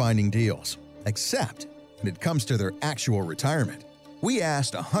amazing at finding deals, except when it comes to their actual retirement. We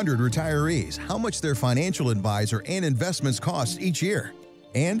asked 100 retirees how much their financial advisor and investments cost each year,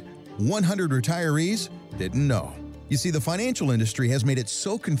 and 100 retirees didn't know. You see, the financial industry has made it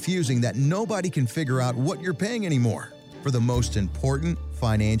so confusing that nobody can figure out what you're paying anymore for the most important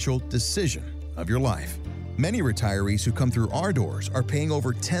financial decision of your life. Many retirees who come through our doors are paying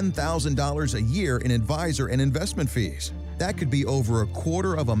over $10,000 a year in advisor and investment fees. That could be over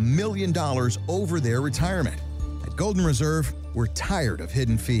 $250,000 over their retirement. At Golden Reserve, we're tired of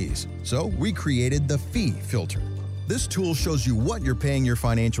hidden fees, so we created the Fee Filter. This tool shows you what you're paying your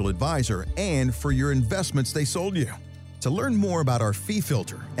financial advisor and for your investments they sold you. To learn more about our Fee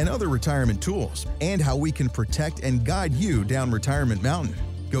Filter and other retirement tools and how we can protect and guide you down Retirement Mountain,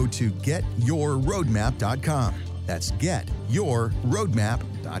 go to getyourroadmap.com. That's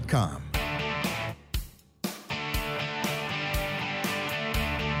getyourroadmap.com.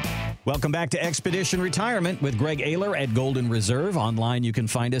 Welcome back to Expedition Retirement with Greg Ayler at Golden Reserve. Online, you can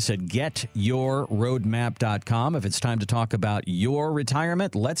find us at getyourroadmap.com. If it's time to talk about your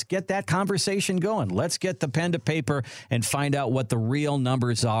retirement, let's get that conversation going. Let's get the pen to paper and find out what the real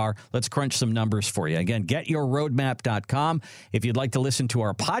numbers are. Let's crunch some numbers for you. Again, getyourroadmap.com. If you'd like to listen to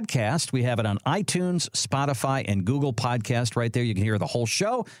our podcast, we have it on iTunes, Spotify, and Google Podcast. Right there, you can hear the whole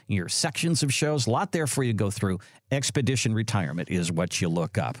show, you hear sections of shows, a lot there for you to go through. Expedition Retirement is what you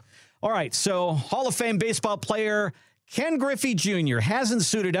look up. All right, so Hall of Fame baseball player Ken Griffey Jr. hasn't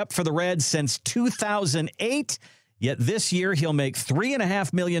suited up for the Reds since 2008, yet this year he'll make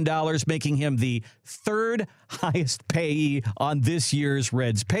 $3.5 million, making him the third highest payee on this year's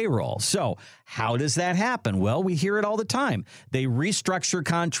Reds payroll. So how does that happen? Well, we hear it all the time. They restructure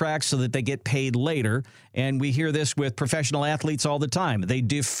contracts so that they get paid later, and we hear this with professional athletes all the time. They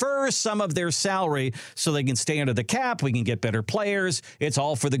defer some of their salary so they can stay under the cap, we can get better players. It's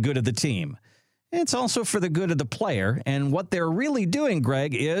all for the good of the team. It's also for the good of the player, and what they're really doing,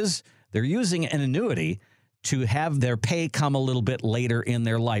 Greg, is they're using an annuity to have their pay come a little bit later in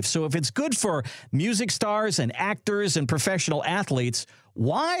their life. So if it's good for music stars and actors and professional athletes,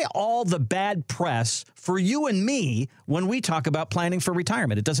 why all the bad press for you and me when we talk about planning for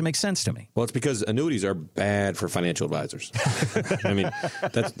retirement? It doesn't make sense to me. Well, it's because annuities are bad for financial advisors. I mean,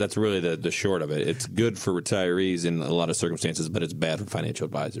 that's really the short of it. It's good for retirees in a lot of circumstances, but it's bad for financial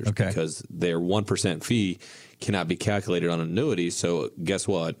advisors because their 1% fee cannot be calculated on annuities. So guess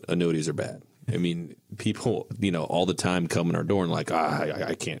what? Annuities are bad. I mean, people, all the time come in our door and like,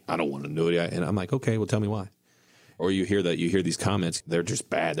 I can't, I don't want an annuity. And I'm like, okay, well, tell me why. Or you hear these comments, they're just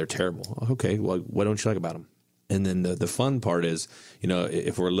bad, they're terrible. Okay, well, what don't you like about them? And then the fun part is,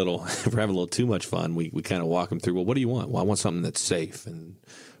 if we're having a little too much fun, we kind of walk them through, well, what do you want? Well, I want something that's safe and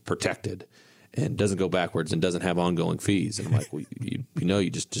protected and doesn't go backwards and doesn't have ongoing fees. And I'm like, well, you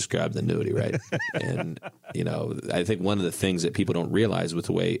just described the annuity, right? And, I think one of the things that people don't realize with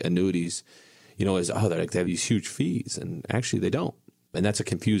the way annuities is, they have these huge fees, and actually they don't. And that's a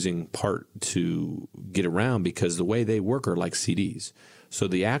confusing part to get around because the way they work are like CDs. So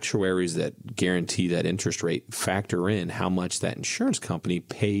the actuaries that guarantee that interest rate factor in how much that insurance company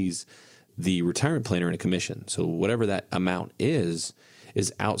pays the retirement planner in a commission. So whatever that amount is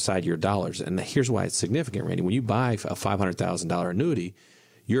outside your dollars. And here's why it's significant, Randy. When you buy a $500,000 annuity,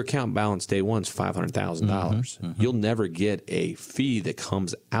 your account balance day one is $500,000. Mm-hmm. You'll never get a fee that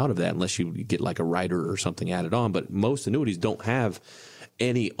comes out of that unless you get like a rider or something added on. But most annuities don't have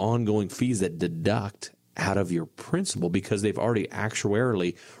any ongoing fees that deduct out of your principal because they've already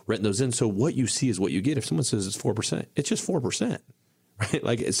actuarially written those in. So what you see is what you get. If someone says it's 4%, it's just 4%. Right?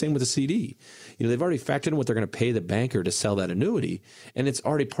 Like same with a CD. They've already factored in what they're going to pay the banker to sell that annuity, and it's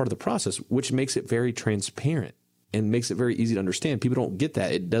already part of the process, which makes it very transparent. And makes it very easy to understand. People don't get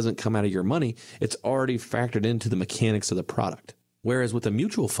that. It doesn't come out of your money. It's already factored into the mechanics of the product. Whereas with a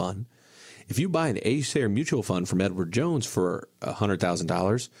mutual fund, if you buy an A-share mutual fund from Edward Jones for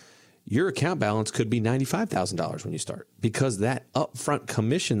 $100,000, your account balance could be $95,000 when you start because that upfront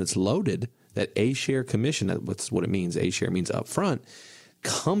commission that's loaded, that A-share commission, that's what it means. A-share means upfront,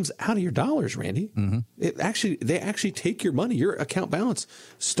 comes out of your dollars, Randy. Mm-hmm. They actually take your money. Your account balance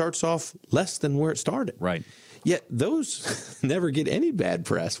starts off less than where it started. Right. Yet those never get any bad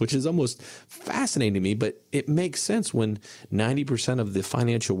press, which is almost fascinating to me. But it makes sense when 90% of the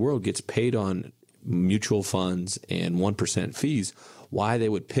financial world gets paid on mutual funds and 1% fees, why they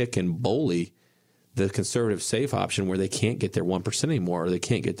would pick and bully the conservative safe option where they can't get their 1% anymore or they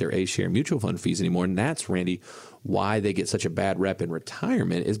can't get their A-share mutual fund fees anymore. And that's, Randy, why they get such a bad rep in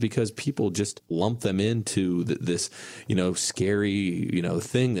retirement is because people just lump them into this, scary,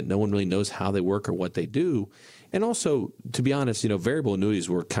 thing that no one really knows how they work or what they do. And also, to be honest, variable annuities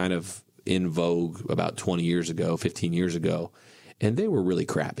were kind of in vogue about 20 years ago, 15 years ago, and they were really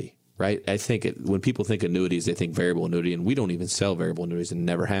crappy, right? I think when people think annuities, they think variable annuity, and we don't even sell variable annuities and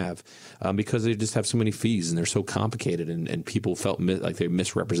never have because they just have so many fees and they're so complicated, and people felt like they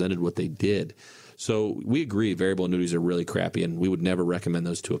misrepresented what they did. So we agree variable annuities are really crappy, and we would never recommend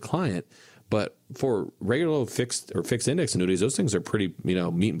those to a client. But for regular fixed index annuities, those things are pretty, meat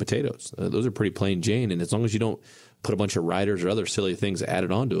and potatoes. Those are pretty plain Jane. And as long as you don't put a bunch of riders or other silly things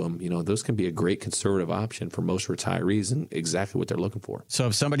added onto them, those can be a great conservative option for most retirees and exactly what they're looking for. So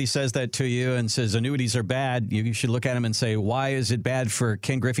if somebody says that to you and says annuities are bad, you should look at them and say, why is it bad for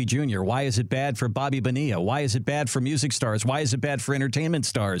Ken Griffey Jr.? Why is it bad for Bobby Bonilla? Why is it bad for music stars? Why is it bad for entertainment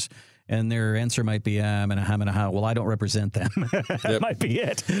stars? And their answer might be, well, I don't represent them. That might be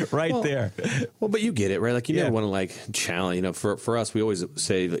it there. Well, but you get it, right? Like you never want to challenge, for us, we always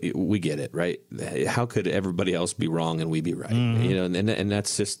say we get it, right? How could everybody else be wrong and we be right? Mm-hmm. And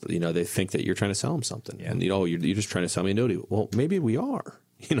that's just, they think that you're trying to sell them something. Yeah. And, you're just trying to sell me an annuity. Well, maybe we are,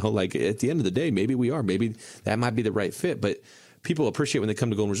 like at the end of the day, maybe we are. Maybe that might be the right fit. But people appreciate when they come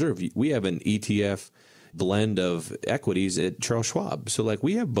to Golden Reserve. We have an ETF blend of equities at Charles Schwab. So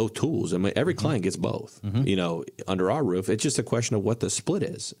we have both tools. I mean, every client gets both, under our roof. It's just a question of what the split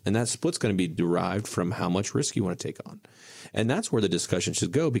is. And that split's going to be derived from how much risk you want to take on. And that's where the discussion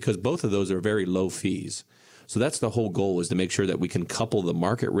should go because both of those are very low fees. So that's the whole goal, is to make sure that we can couple the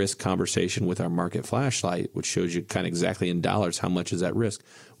market risk conversation with our market flashlight, which shows you kind of exactly in dollars how much is at risk,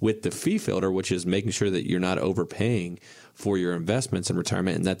 with the fee filter, which is making sure that you're not overpaying for your investments in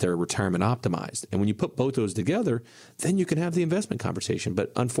retirement and that they're retirement optimized. And when you put both those together, then you can have the investment conversation.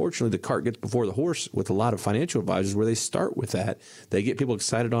 But unfortunately, the cart gets before the horse with a lot of financial advisors where they start with that. They get people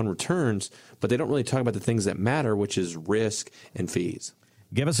excited on returns, but they don't really talk about the things that matter, which is risk and fees.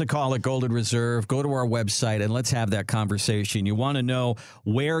 Give us a call at Golden Reserve. Go to our website and let's have that conversation. You want to know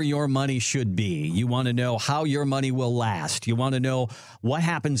where your money should be. You want to know how your money will last. You want to know what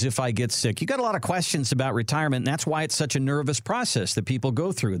happens if I get sick. You got a lot of questions about retirement, and that's why it's such a nervous process that people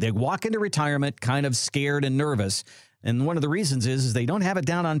go through. They walk into retirement kind of scared and nervous. And one of the reasons is they don't have it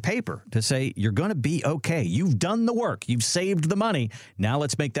down on paper to say, you're going to be okay. You've done the work. You've saved the money. Now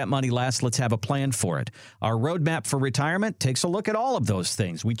let's make that money last. Let's have a plan for it. Our roadmap for retirement takes a look at all of those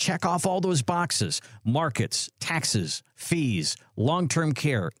things. We check off all those boxes: markets, taxes, fees, long-term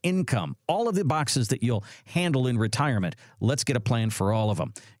care, income, all of the boxes that you'll handle in retirement. Let's get a plan for all of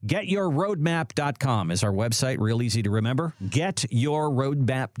them. GetYourRoadmap.com is our website. Real easy to remember.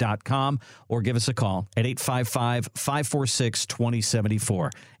 GetYourRoadmap.com, or give us a call at 855-546-2074.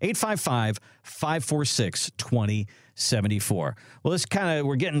 855-546-2074. Well,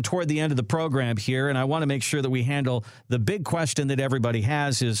 we're getting toward the end of the program here, and I want to make sure that we handle the big question that everybody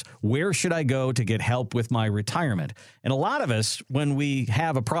has is, where should I go to get help with my retirement? And a lot of us, when we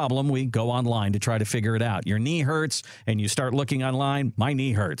have a problem, we go online to try to figure it out. Your knee hurts, and you start looking online. My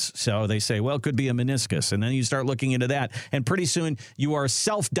knee hurts. So they say, well, it could be a meniscus. And then you start looking into that, and pretty soon you are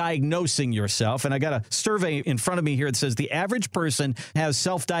self-diagnosing yourself. And I got a survey in front of me here that says the average person has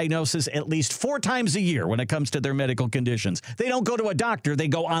self-diagnosis at least 4 times a year when it comes to their medical conditions. They don't go to a doctor. They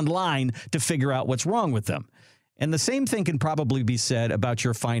go online to figure out what's wrong with them. And the same thing can probably be said about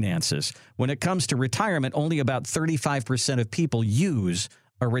your finances. When it comes to retirement, only about 35% of people use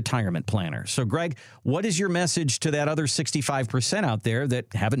a retirement planner. So, Greg, what is your message to that other 65% out there that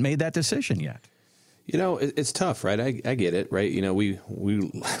haven't made that decision yet? It's tough, right? I get it, right? We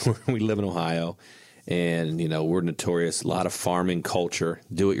live in Ohio, and, we're notorious, a lot of farming culture,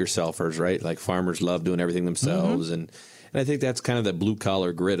 do-it-yourselfers, right? Like farmers love doing everything themselves. Mm-hmm. And I think that's kind of the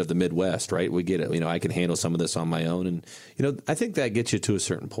blue-collar grit of the Midwest, right? We get it. I can handle some of this on my own. And, I think that gets you to a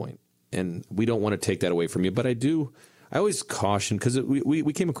certain point. And we don't want to take that away from you. But I always caution, because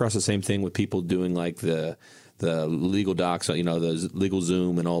we came across the same thing with people doing like the legal docs, the legal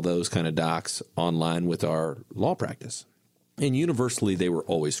Zoom and all those kind of docs online with our law practice. And universally, they were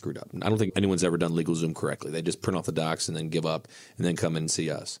always screwed up. I don't think anyone's ever done legal Zoom correctly. They just print off the docs and then give up and then come in and see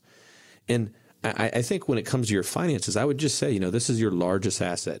us. And I think when it comes to your finances, I would just say, this is your largest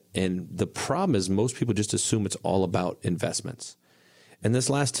asset. And the problem is most people just assume it's all about investments. And this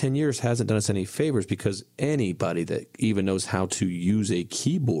last 10 years hasn't done us any favors, because anybody that even knows how to use a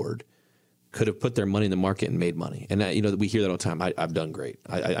keyboard could have put their money in the market and made money. And, we hear that all the time. I've done great.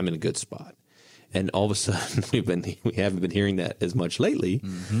 I'm in a good spot. And all of a sudden, we haven't been hearing that as much lately.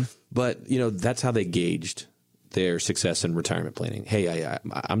 Mm-hmm. But, that's how they gauged their success in retirement planning. Hey,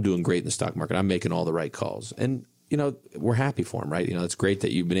 I'm doing great in the stock market. I'm making all the right calls. And, we're happy for them, right? It's great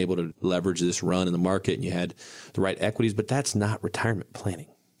that you've been able to leverage this run in the market and you had the right equities, but that's not retirement planning.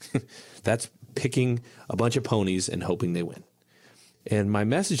 That's picking a bunch of ponies and hoping they win. And my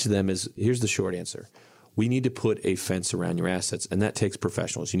message to them is, here's the short answer. We need to put a fence around your assets, and that takes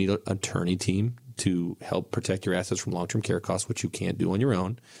professionals. You need an attorney team to help protect your assets from long-term care costs, which you can't do on your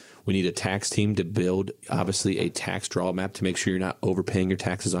own. We need a tax team to build, obviously, a tax draw map to make sure you're not overpaying your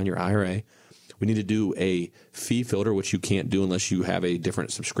taxes on your IRA. We need to do a fee filter, which you can't do unless you have a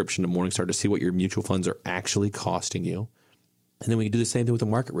different subscription to Morningstar to see what your mutual funds are actually costing you. And then we can do the same thing with the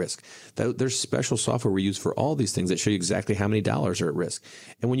market risk. There's special software we use for all these things that show you exactly how many dollars are at risk.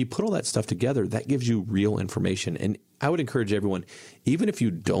 And when you put all that stuff together, that gives you real information. And I would encourage everyone, even if you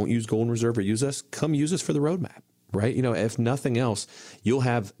don't use Golden Reserve or use us, come use us for the roadmap, right? You know, if nothing else, you'll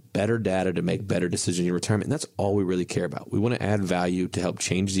have better data to make better decisions in your retirement. And that's all we really care about. We want to add value to help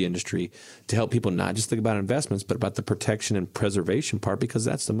change the industry, to help people not just think about investments, but about the protection and preservation part, because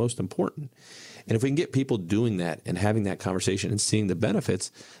that's the most important. And if we can get people doing that and having that conversation and seeing the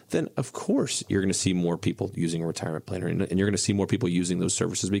benefits, then of course you're going to see more people using a retirement planner, and you're going to see more people using those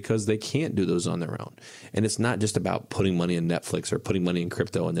services because they can't do those on their own. And it's not just about putting money in Netflix or putting money in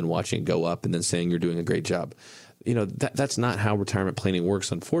crypto and then watching it go up and then saying you're doing a great job. You know, that's not how retirement planning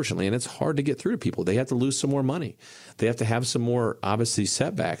works, unfortunately. And it's hard to get through to people. They have to lose some more money. They have to have some more, obviously,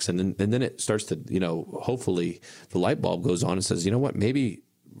 setbacks. And then it starts to, you know, hopefully the light bulb goes on and says, you know what, maybe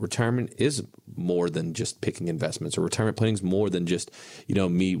retirement is more than just picking investments, or retirement planning is more than just, you know,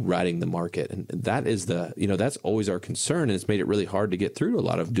 me riding the market. And that is that's always our concern. And it's made it really hard to get through to a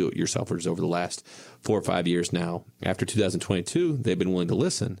lot of do-it-yourselfers over the last 4 or 5 years now. After 2022, they've been willing to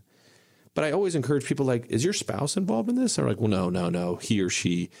listen. But I always encourage people like, is your spouse involved in this? They're like, well, no, he or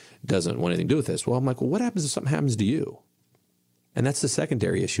she doesn't want anything to do with this. Well, I'm like, well, what happens if something happens to you? And that's the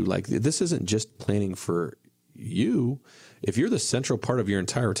secondary issue. Like, this isn't just planning for you. If you're the central part of your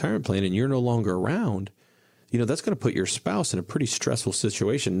entire retirement plan and you're no longer around, you know, that's going to put your spouse in a pretty stressful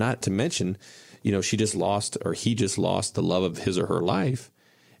situation, not to mention, you know, she just lost or he just lost the love of his or her life.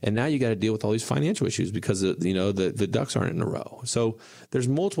 And now you got to deal with all these financial issues because, you know, the ducks aren't in a row. So there's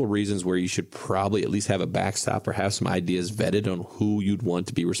multiple reasons where you should probably at least have a backstop or have some ideas vetted on who you'd want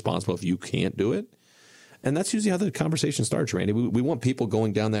to be responsible if you can't do it. And that's usually how the conversation starts, Randy. We want people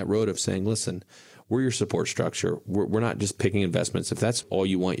going down that road of saying, listen, we're your support structure. We're not just picking investments. If that's all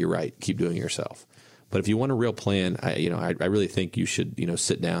you want, you're right. Keep doing it yourself. But if you want a real plan, I really think you should, you know,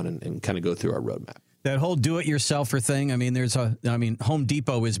 sit down and kind of go through our roadmap. That whole do-it-yourselfer thing, I mean, Home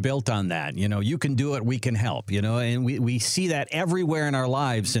Depot is built on that. You know, you can do it, we can help, you know, and we see that everywhere in our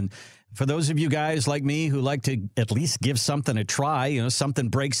lives. And for those of you guys like me who like to at least give something a try, you know, something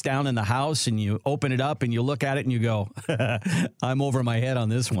breaks down in the house and you open it up and you look at it and you go, I'm over my head on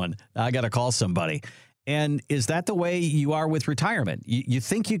this one. I got to call somebody. And is that the way you are with retirement? You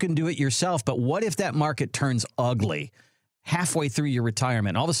think you can do it yourself, but what if that market turns ugly halfway through your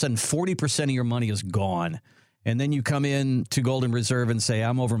retirement? All of a sudden, 40% of your money is gone. And then you come in to Golden Reserve and say,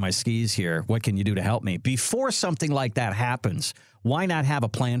 I'm over my skis here. What can you do to help me? Before something like that happens, why not have a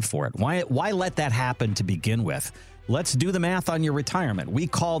plan for it? Why let that happen to begin with? Let's do the math on your retirement. We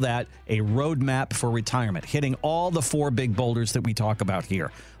call that a roadmap for retirement, hitting all the 4 big boulders that we talk about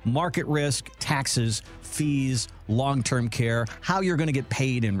here. Market risk, taxes, fees, long-term care, how you're going to get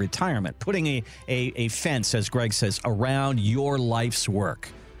paid in retirement, putting a fence, as Greg says, around your life's work.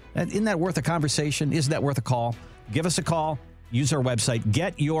 Isn't that worth a conversation? Isn't that worth a call? Give us a call. Use our website,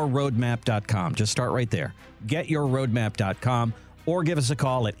 getyourroadmap.com. Just start right there, getyourroadmap.com, or give us a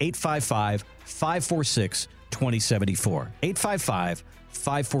call at 855-546-2074.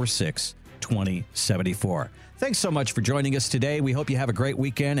 855-546-2074. Thanks so much for joining us today. We hope you have a great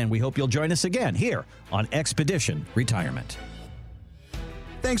weekend, and we hope you'll join us again here on Expedition Retirement.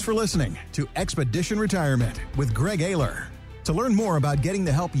 Thanks for listening to Expedition Retirement with Greg Ayler. To learn more about getting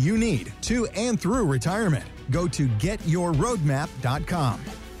the help you need to and through retirement, go to getyourroadmap.com.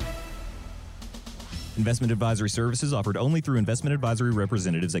 Investment advisory services offered only through investment advisory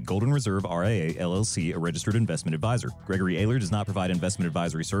representatives at Golden Reserve RIA, LLC, a registered investment advisor. Gregory Ayler does not provide investment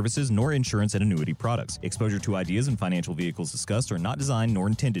advisory services nor insurance and annuity products. Exposure to ideas and financial vehicles discussed are not designed nor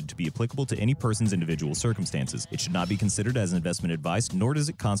intended to be applicable to any person's individual circumstances. It should not be considered as investment advice, nor does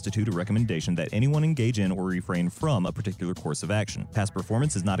it constitute a recommendation that anyone engage in or refrain from a particular course of action. Past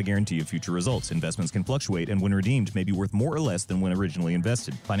performance is not a guarantee of future results. Investments can fluctuate and when redeemed may be worth more or less than when originally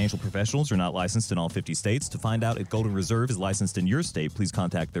invested. Financial professionals are not licensed in all 50 50 states. To find out if Golden Reserve is licensed in your state, please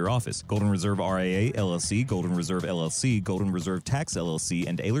contact their office. Golden Reserve RIA LLC, Golden Reserve LLC, Golden Reserve Tax LLC,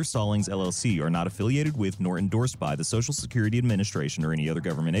 and Ayler Stallings LLC are not affiliated with nor endorsed by the Social Security Administration or any other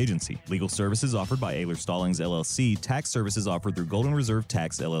government agency. Legal services offered by Ayler Stallings LLC. Tax services offered through Golden Reserve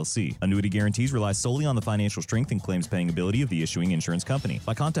Tax LLC. Annuity guarantees rely solely on the financial strength and claims paying ability of the issuing insurance company.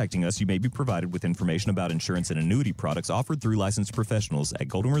 By contacting us, you may be provided with information about insurance and annuity products offered through licensed professionals at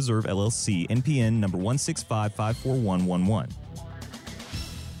Golden Reserve LLC, NPN number 1655411.